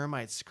 rodents,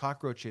 termites,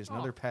 cockroaches, and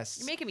other pests.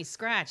 You're making me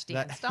scratch,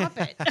 Dan. Stop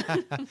it.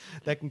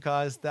 That can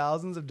cause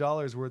thousands of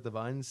dollars worth of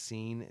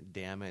unseen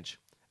damage.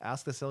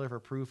 Ask the seller for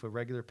proof of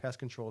regular pest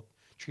control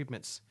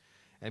treatments,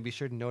 and be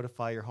sure to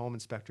notify your home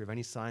inspector of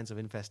any signs of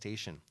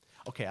infestation.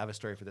 Okay, I have a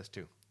story for this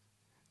too.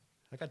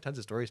 I got tons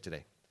of stories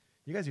today.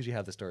 You guys usually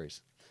have the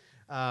stories.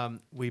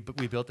 We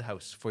built a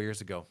house 4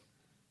 years ago,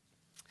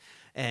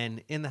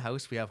 and in the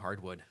house we have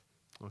hardwood.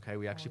 Okay,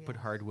 we actually put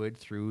hardwood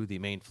through the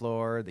main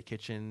floor, the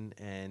kitchen,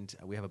 and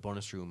we have a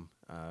bonus room,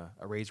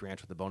 a raised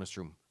ranch with a bonus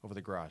room over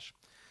the garage.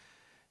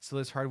 So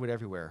there's hardwood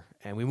everywhere,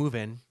 and we move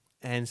in,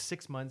 and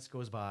 6 months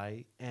goes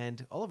by,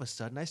 and all of a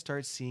sudden I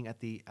start seeing at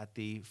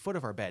the foot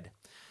of our bed,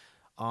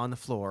 on the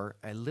floor,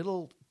 a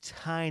little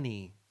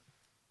tiny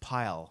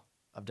pile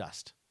of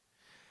dust.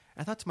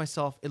 I thought to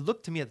myself, it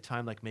looked to me at the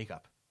time like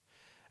makeup,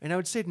 and I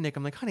would say to Nick,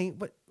 I'm like, honey,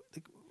 what?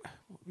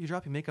 You're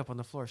dropping makeup on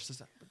the floor. She says,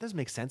 that doesn't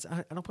make sense.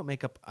 I don't put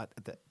makeup at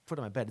the foot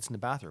of my bed. It's in the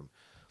bathroom.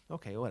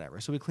 Okay, whatever.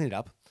 So we clean it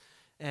up.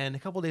 And a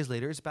couple of days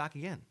later, it's back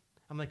again.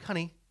 I'm like,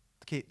 honey,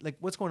 okay, like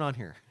what's going on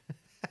here?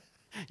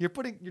 You're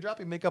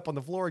dropping makeup on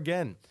the floor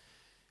again.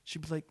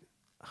 She'd be like,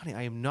 honey,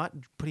 I am not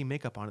putting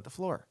makeup on at the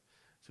floor.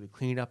 So we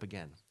clean it up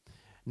again.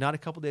 Not a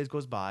couple days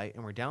goes by,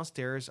 and we're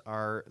downstairs.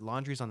 Our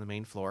laundry's on the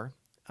main floor,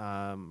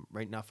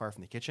 right not far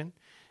from the kitchen.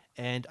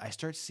 And I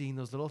start seeing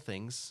those little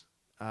things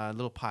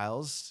little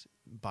piles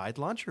by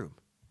the laundry room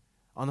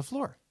on the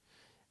floor.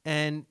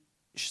 And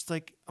she's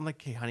like, I'm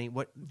like, hey, honey,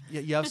 what?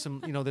 You have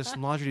some, there's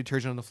some laundry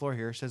detergent on the floor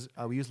here. She says,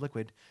 we use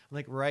liquid. I'm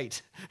like,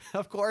 right.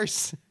 Of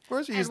course we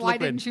use liquid. And why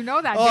didn't you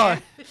know that, Oh,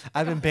 Dan?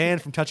 I've been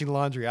banned from touching the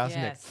laundry,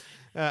 hasn't Yes.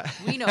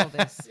 it? We know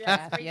this.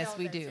 Yes, Yes,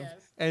 we do.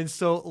 And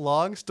so,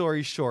 long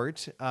story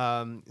short,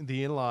 the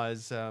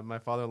in-laws, my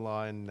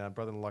father-in-law and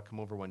brother-in-law come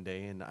over one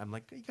day, and I'm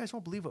like, you guys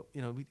won't believe it.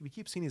 We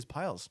keep seeing these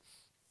piles.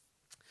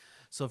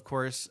 So, of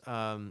course,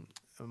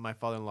 my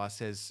father-in-law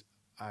says,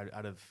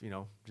 out of,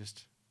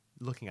 just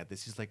looking at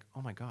this, he's like,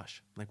 oh my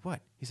gosh. I'm like,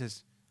 what? He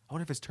says, I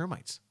wonder if it's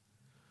termites.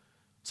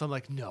 So I'm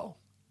like, no,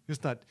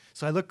 it's not.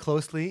 So I look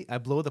closely, I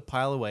blow the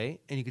pile away,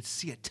 and you could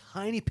see a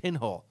tiny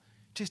pinhole,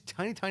 just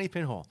tiny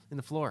pinhole in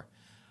the floor.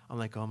 I'm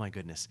like, oh my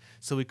goodness.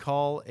 So we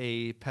call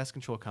a pest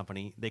control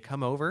company. They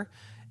come over,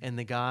 and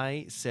the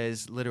guy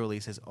literally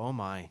says, oh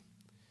my.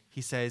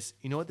 He says,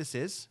 you know what this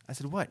is? I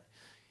said, what?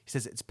 He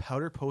says, it's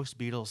powder post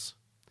beetles.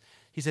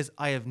 He says,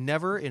 I have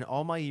never, in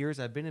all my years,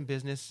 I've been in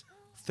business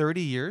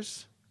 30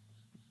 years,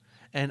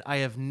 and I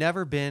have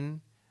never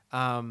been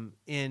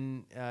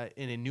in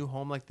a new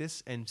home like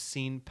this and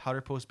seen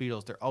powder post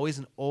beetles. They're always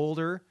in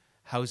older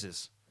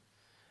houses.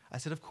 I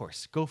said, of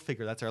course. Go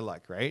figure. That's our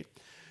luck, right?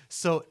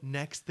 So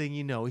next thing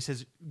you know, he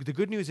says, the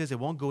good news is it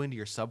won't go into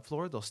your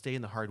subfloor. They'll stay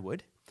in the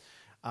hardwood.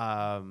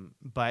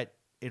 But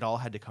it all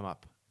had to come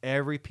up.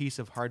 Every piece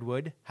of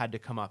hardwood had to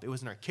come up. It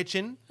was in our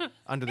kitchen,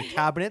 under the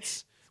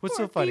cabinets. What's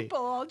so funny? People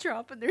all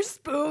dropping their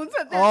spoons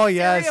and their Oh, cereal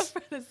yes.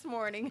 for this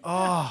morning.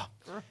 Oh,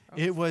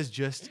 it was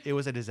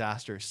a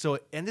disaster. So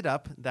it ended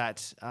up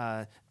that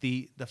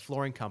the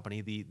flooring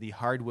company, the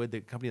hardwood,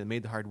 the company that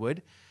made the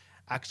hardwood,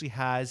 actually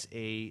has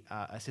a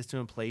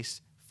system in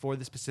place for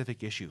the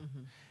specific issue.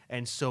 Mm-hmm.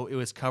 And so it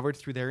was covered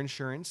through their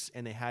insurance,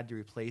 and they had to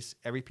replace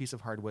every piece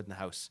of hardwood in the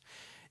house.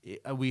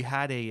 We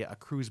had a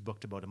cruise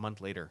booked about a month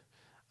later,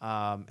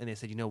 and they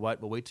said, you know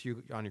what, we'll wait till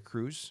you're on your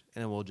cruise,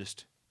 and then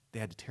they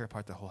had to tear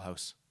apart the whole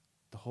house.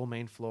 The whole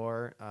main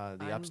floor,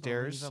 the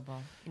upstairs,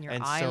 and your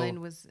island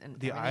was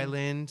the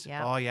island.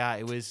 Yep. Oh yeah,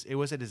 it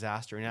was a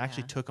disaster, and it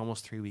actually took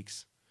almost 3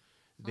 weeks.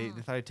 They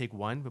thought it'd take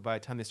one, but by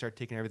the time they started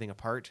taking everything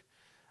apart,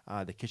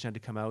 the kitchen had to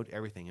come out.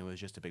 Everything. It was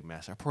just a big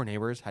mess. Our poor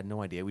neighbors had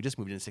no idea. We just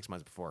moved in 6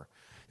 months before.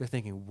 They're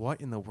thinking,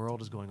 what in the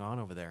world is going on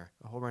over there?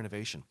 A whole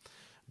renovation.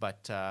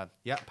 But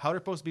powder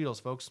post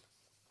beetles, folks.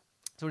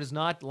 So it is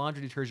not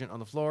laundry detergent on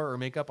the floor or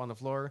makeup on the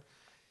floor.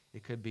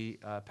 It could be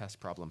a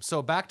pest problem.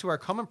 So back to our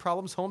common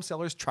problems home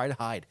sellers try to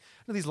hide.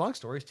 Look at these long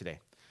stories today.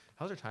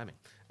 How's our timing?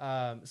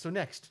 So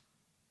next,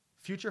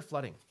 future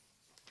flooding.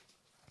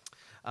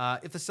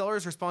 If the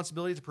seller's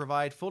responsibility to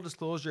provide full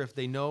disclosure if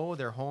they know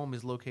their home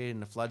is located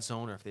in a flood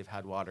zone or if they've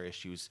had water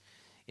issues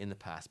in the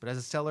past. But as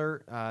a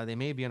seller, they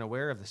may be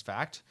unaware of this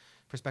fact.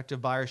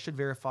 Prospective buyers should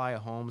verify a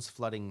home's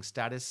flooding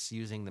status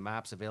using the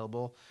maps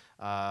available,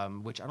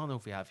 which I don't know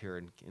if we have here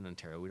in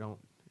Ontario.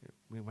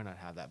 We might not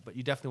have that, but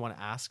you definitely want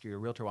to ask. Your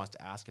realtor wants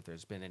to ask if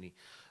there's been any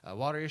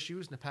water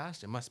issues in the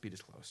past. It must be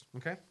disclosed.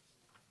 Okay,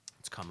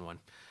 it's a common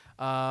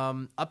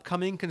one.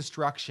 Upcoming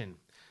construction.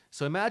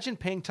 So imagine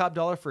paying top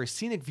dollar for a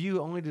scenic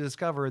view only to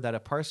discover that a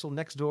parcel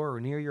next door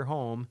or near your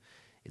home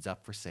is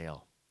up for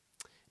sale.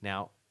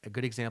 Now, a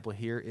good example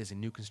here is in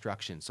new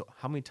construction. So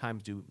how many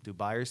times do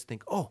buyers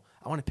think, oh,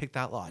 I want to pick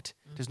that lot.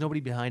 There's nobody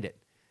behind it.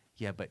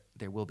 Yeah, but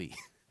there will be.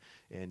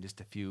 In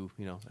just a few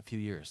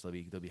years,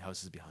 there'll be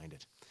houses behind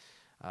it.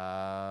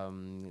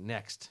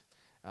 Next,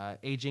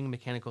 aging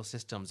mechanical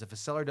systems. If a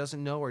seller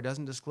doesn't know or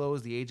doesn't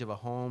disclose the age of a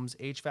home's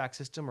HVAC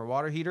system or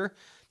water heater,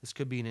 this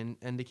could be an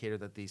indicator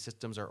that the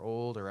systems are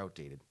old or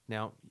outdated.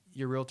 Now,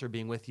 your realtor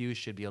being with you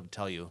should be able to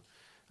tell you,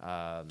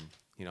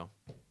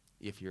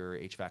 if your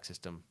HVAC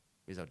system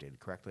is outdated.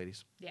 Correct,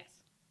 ladies? Yes.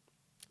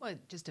 Well,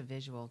 just a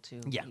visual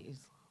too. Yeah.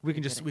 We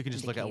can just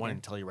look at one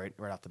and tell you right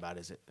off the bat,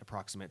 is it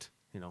approximate?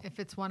 If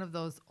it's one of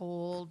those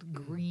old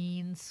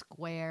green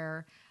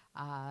square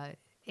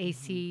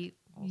AC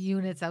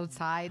units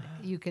outside,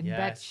 you can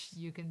bet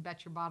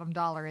your bottom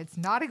dollar it's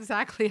not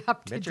exactly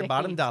up to date. Bet your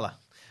bottom dollar.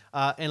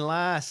 And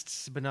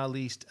last but not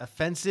least,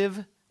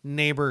 offensive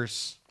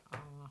neighbors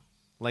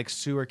like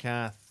Sue or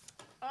Kath.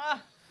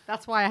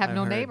 That's why I have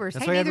no neighbors.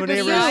 That's Hey, why I have no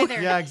neither do neighbors.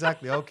 you. Yeah,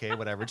 exactly. Okay,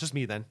 whatever. Just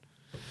me then.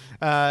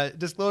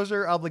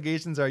 Disclosure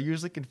obligations are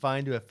usually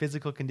confined to a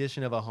physical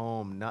condition of a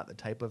home, not the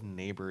type of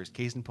neighbors.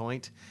 Case in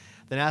point,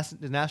 the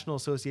National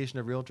Association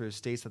of Realtors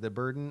states that the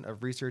burden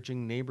of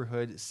researching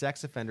neighborhood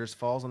sex offenders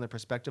falls on the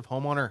prospective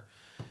homeowner.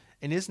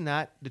 And isn't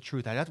that the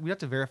truth? We have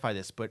to verify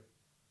this, but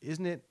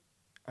isn't it?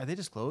 Are they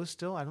disclosed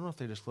still? I don't know if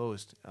they're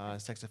disclosed,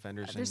 sex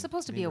offenders. There's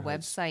supposed to be a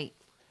website.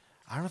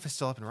 I don't know if it's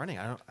still up and running.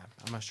 I'm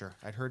not sure.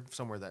 I'd heard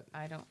somewhere that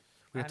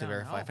we have to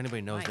verify. If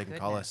anybody knows, they can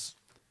call us.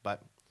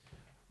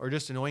 Or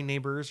just annoying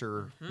neighbors,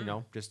 or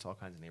just all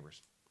kinds of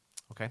neighbors.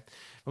 Okay.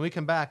 When we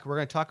come back, we're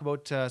going to talk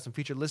about some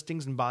featured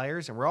listings and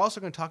buyers, and we're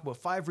also going to talk about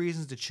 5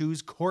 reasons to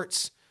choose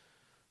Quartz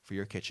for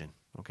your kitchen.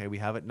 Okay, we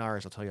have it in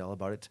ours. I'll tell you all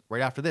about it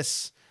right after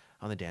this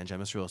on the Dan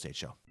Gemus Real Estate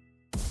Show.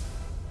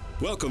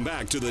 Welcome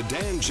back to the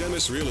Dan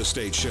Gemus Real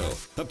Estate Show,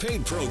 a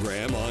paid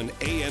program on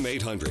AM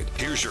 800.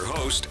 Here's your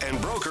host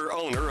and broker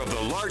owner of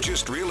the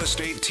largest real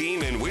estate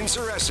team in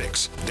Windsor,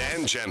 Essex,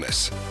 Dan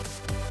Gemus.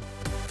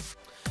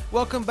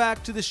 Welcome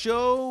back to the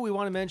show. We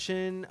want to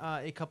mention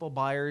a couple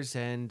buyers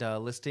and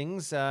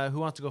listings. Who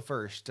wants to go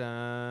first?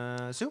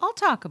 Sue? I'll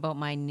talk about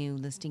my new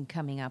listing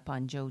coming up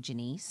on Joe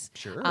Janice.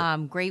 Sure.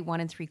 Great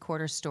 1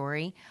 3/4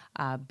 story.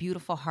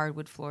 Beautiful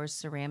hardwood floors,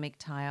 ceramic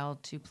tile,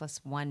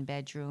 2+1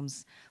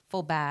 bedrooms,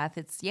 full bath.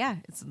 It's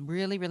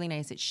really, really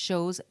nice. It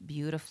shows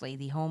beautifully.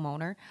 The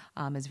homeowner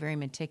is very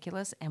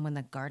meticulous, and when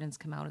the gardens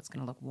come out, it's going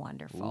to look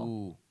wonderful.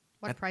 Ooh,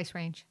 What price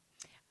range?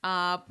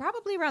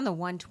 Probably around the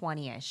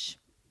 120-ish.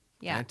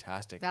 Yeah.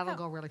 fantastic. That'll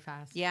go really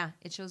fast. Yeah,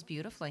 it shows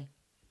beautifully.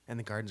 And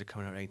the gardens are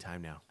coming out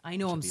anytime now. I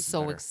know, which I'm will be even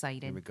so better.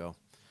 excited. Here we go.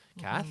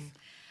 Kath?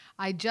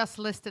 I just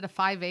listed a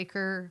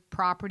 5-acre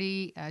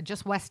property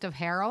just west of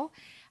Harrow.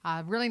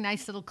 Really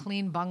nice little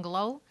clean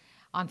bungalow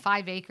on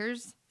 5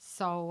 acres.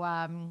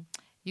 So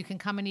you can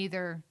come and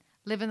either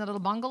live in the little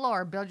bungalow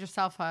or build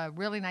yourself a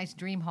really nice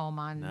dream home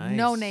on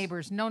no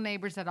neighbors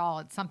at all.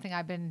 It's something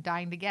I've been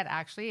dying to get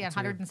actually at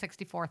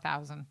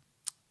 $164,000.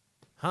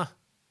 Huh.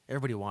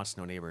 Everybody wants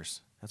no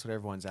neighbors. That's what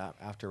everyone's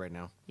after right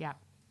now. Yeah.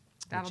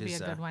 That'll Which be a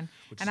is, good one.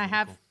 which And is I really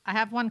have cool. I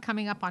have one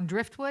coming up on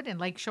Driftwood in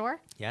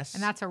Lakeshore. Yes.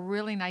 And that's a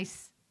really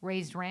nice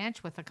raised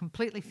ranch with a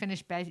completely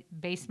finished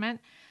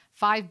basement,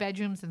 5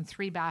 bedrooms and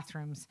 3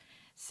 bathrooms.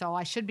 So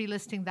I should be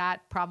listing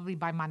that probably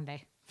by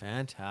Monday.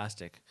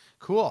 Fantastic.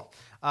 Cool.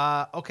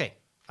 Okay.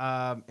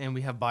 And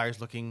we have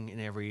buyers looking in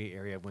every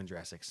area of Windsor,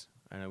 Essex.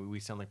 I know we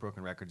sound like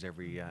broken records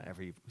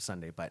every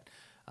Sunday, but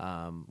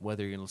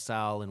whether you're in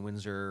LaSalle, in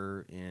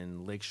Windsor,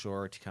 in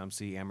Lakeshore,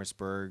 Tecumseh,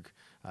 Amherstburg,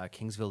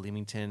 Kingsville,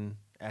 Leamington,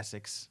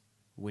 Essex,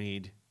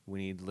 we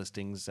need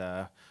listings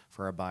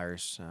for our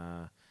buyers.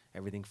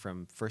 Everything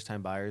from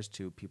first-time buyers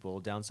to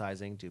people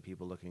downsizing to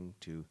people looking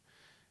to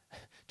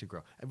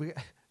grow. And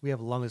we have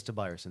a long list of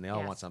buyers, and they all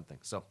Yes. want something.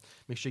 So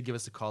make sure you give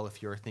us a call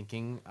if you're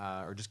thinking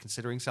or just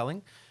considering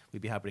selling.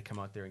 We'd be happy to come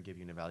out there and give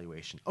you an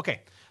evaluation.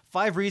 Okay,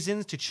 5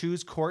 reasons to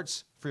choose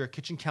quartz for your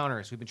kitchen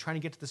counters. We've been trying to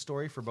get to the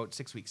story for about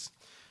 6 weeks,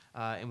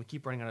 and we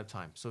keep running out of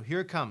time. So here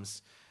it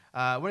comes.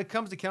 When it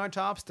comes to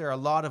countertops, there are a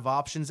lot of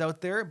options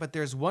out there, but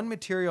there's one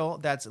material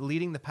that's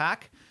leading the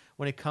pack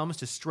when it comes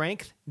to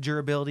strength,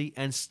 durability,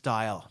 and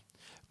style.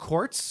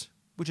 Quartz,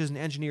 which is an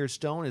engineered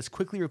stone, is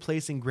quickly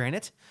replacing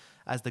granite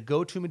as the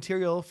go-to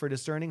material for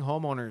discerning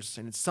homeowners,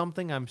 and it's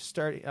something I'm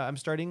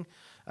starting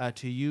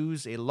to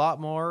use a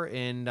lot more.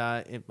 I'm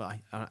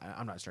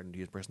not starting to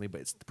use personally,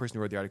 but it's the person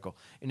who wrote the article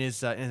in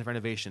his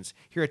renovations.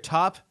 Here are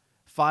top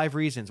 5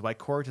 reasons why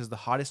quartz is the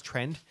hottest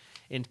trend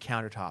in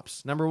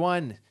countertops. Number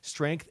 1,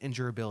 strength and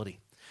durability.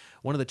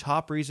 One of the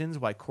top reasons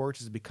why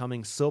quartz is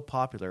becoming so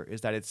popular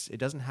is that it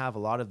doesn't have a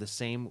lot of the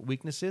same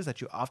weaknesses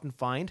that you often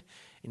find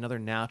in other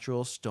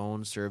natural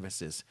stone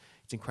surfaces.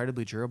 It's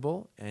incredibly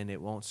durable, and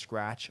it won't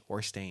scratch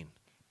or stain.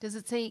 Does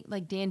it say,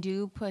 like, Dan, do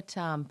you put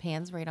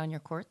pans right on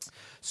your quartz?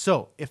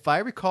 So, if I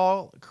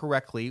recall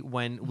correctly,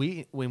 when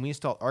we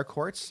installed our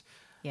quartz,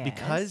 Yes.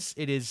 because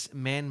it is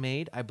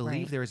man-made, I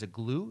believe Right. there is a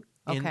glue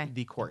Okay. in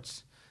the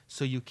quartz.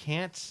 So you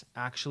can't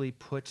actually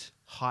put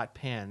hot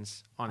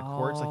pans on a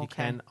quartz like you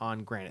okay. can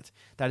on granite.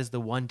 That is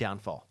the one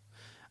downfall.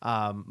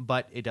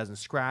 But it doesn't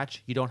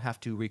scratch. You don't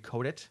have to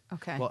recoat it.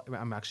 Okay. Well,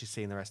 I'm actually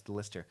saying the rest of the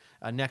list here.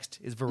 Next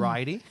is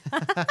variety.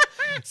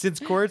 Since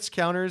quartz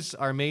counters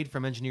are made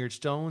from engineered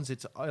stones,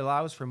 it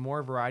allows for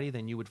more variety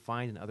than you would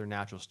find in other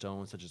natural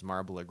stones such as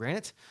marble or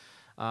granite.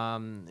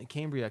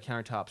 Cambria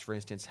countertops, for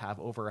instance, have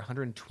over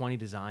 120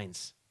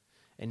 designs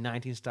and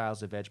 19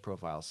 styles of edge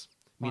profiles,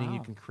 meaning you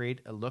Wow. can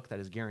create a look that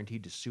is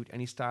guaranteed to suit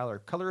any style or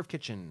color of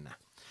kitchen.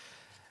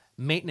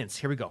 Maintenance.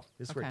 Here we go.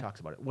 This is where it Okay.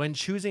 talks about it. When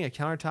choosing a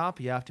countertop,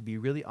 you have to be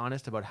really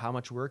honest about how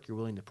much work you're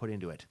willing to put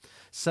into it.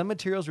 Some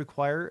materials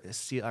require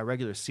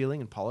regular sealing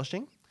and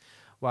polishing,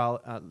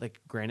 while like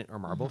granite or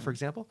marble, for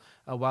example,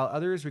 while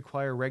others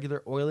require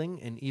regular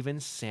oiling and even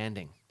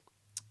sanding.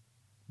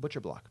 Butcher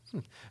block.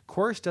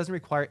 Quartz doesn't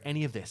require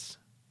any of this.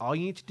 All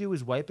you need to do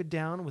is wipe it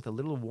down with a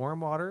little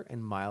warm water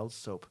and mild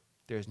soap.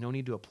 There's no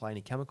need to apply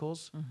any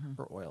chemicals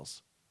or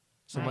oils.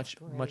 So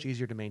Right. much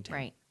easier to maintain.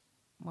 Right.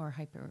 More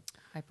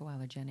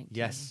hypoallergenic. too.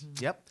 Yes.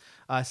 Yep.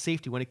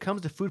 Safety. When it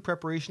comes to food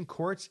preparation,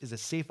 quartz is a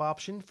safe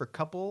option for a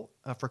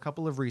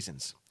couple of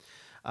reasons.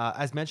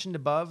 As mentioned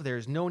above,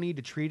 there's no need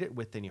to treat it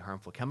with any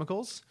harmful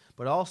chemicals,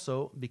 but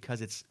also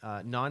because it's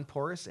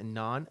non-porous and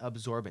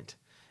non-absorbent.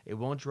 It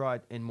won't draw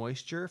in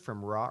moisture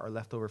from raw or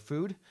leftover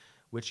food,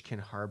 which can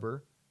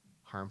harbor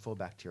harmful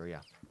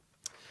bacteria.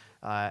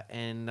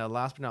 And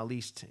last but not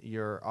least,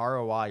 your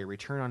ROI, your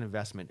return on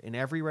investment. In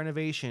every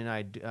renovation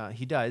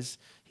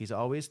he's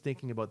always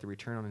thinking about the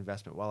return on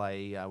investment.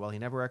 While he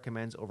never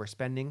recommends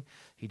overspending,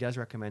 he does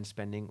recommend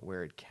spending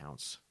where it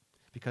counts.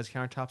 Because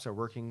countertops are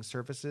working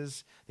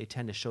surfaces, they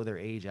tend to show their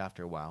age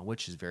after a while,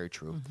 which is very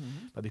true.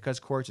 But because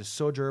quartz is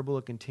so durable,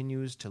 it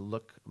continues to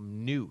look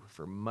new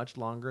for much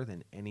longer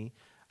than any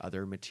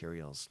other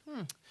materials.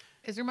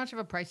 Is there much of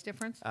a price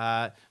difference?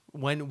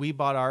 When we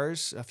bought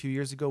ours a few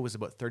years ago, it was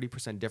about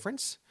 30%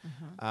 difference.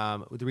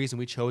 The reason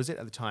we chose it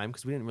at the time,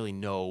 because we didn't really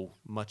know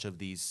much of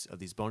these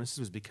bonuses,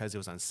 was because it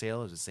was on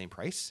sale. It was the same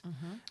price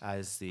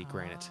as the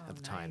granite at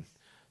the time.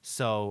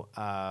 So,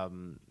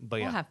 but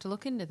yeah, We'll have to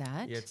look into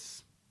that.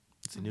 it's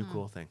a new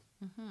cool thing.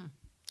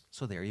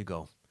 So there you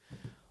go.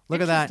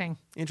 Look at that. Interesting.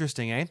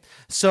 Interesting, eh?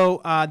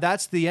 So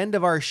that's the end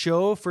of our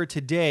show for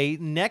today.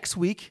 Next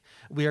week,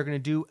 we are going to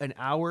do an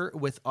hour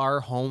with our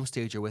home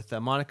stager, with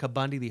Monica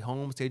Bundy, the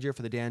home stager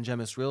for the Dan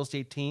Gemus real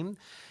estate team.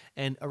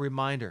 And a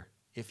reminder,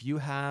 if you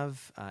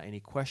have any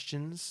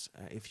questions,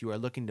 if you are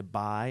looking to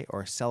buy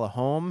or sell a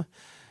home,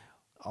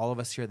 all of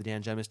us here at the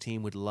Dan Gemus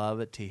team would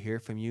love to hear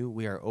from you.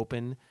 We are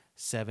open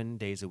 7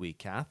 days a week.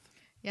 Kath?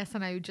 Yes,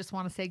 and I just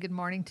want to say good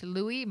morning to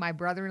Louis, my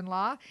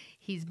brother-in-law.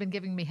 He's been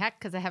giving me heck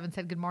because I haven't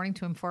said good morning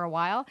to him for a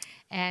while,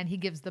 and he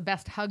gives the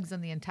best hugs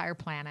on the entire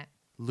planet.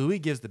 Louis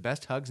gives the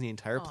best hugs in the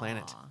entire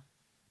planet.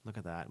 Look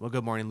at that. Well,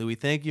 good morning, Louis.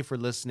 Thank you for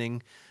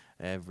listening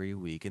every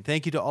week. And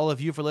thank you to all of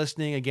you for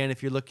listening. Again,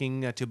 if you're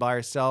looking to buy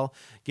or sell,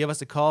 give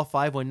us a call,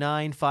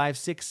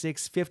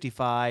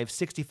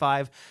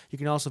 519-566-5565. You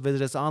can also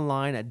visit us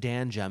online at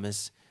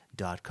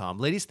dangemus.com.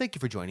 Ladies, thank you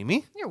for joining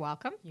me. You're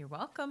welcome. You're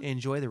welcome.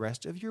 Enjoy the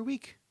rest of your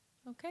week.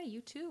 Okay, you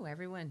too,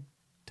 everyone.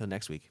 Till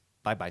next week.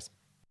 Bye-bye.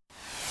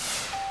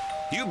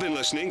 You've been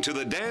listening to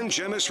the Dan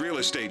Gemus Real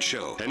Estate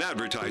Show, an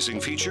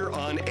advertising feature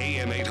on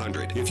AM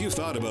 800. If you've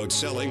thought about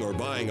selling or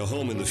buying a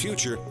home in the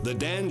future, the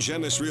Dan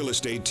Gemus Real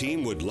Estate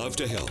team would love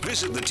to help.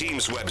 Visit the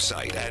team's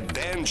website at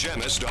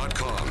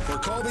dangemus.com or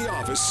call the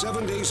office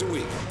 7 days a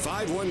week,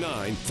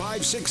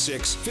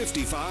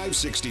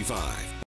 519-566-5565.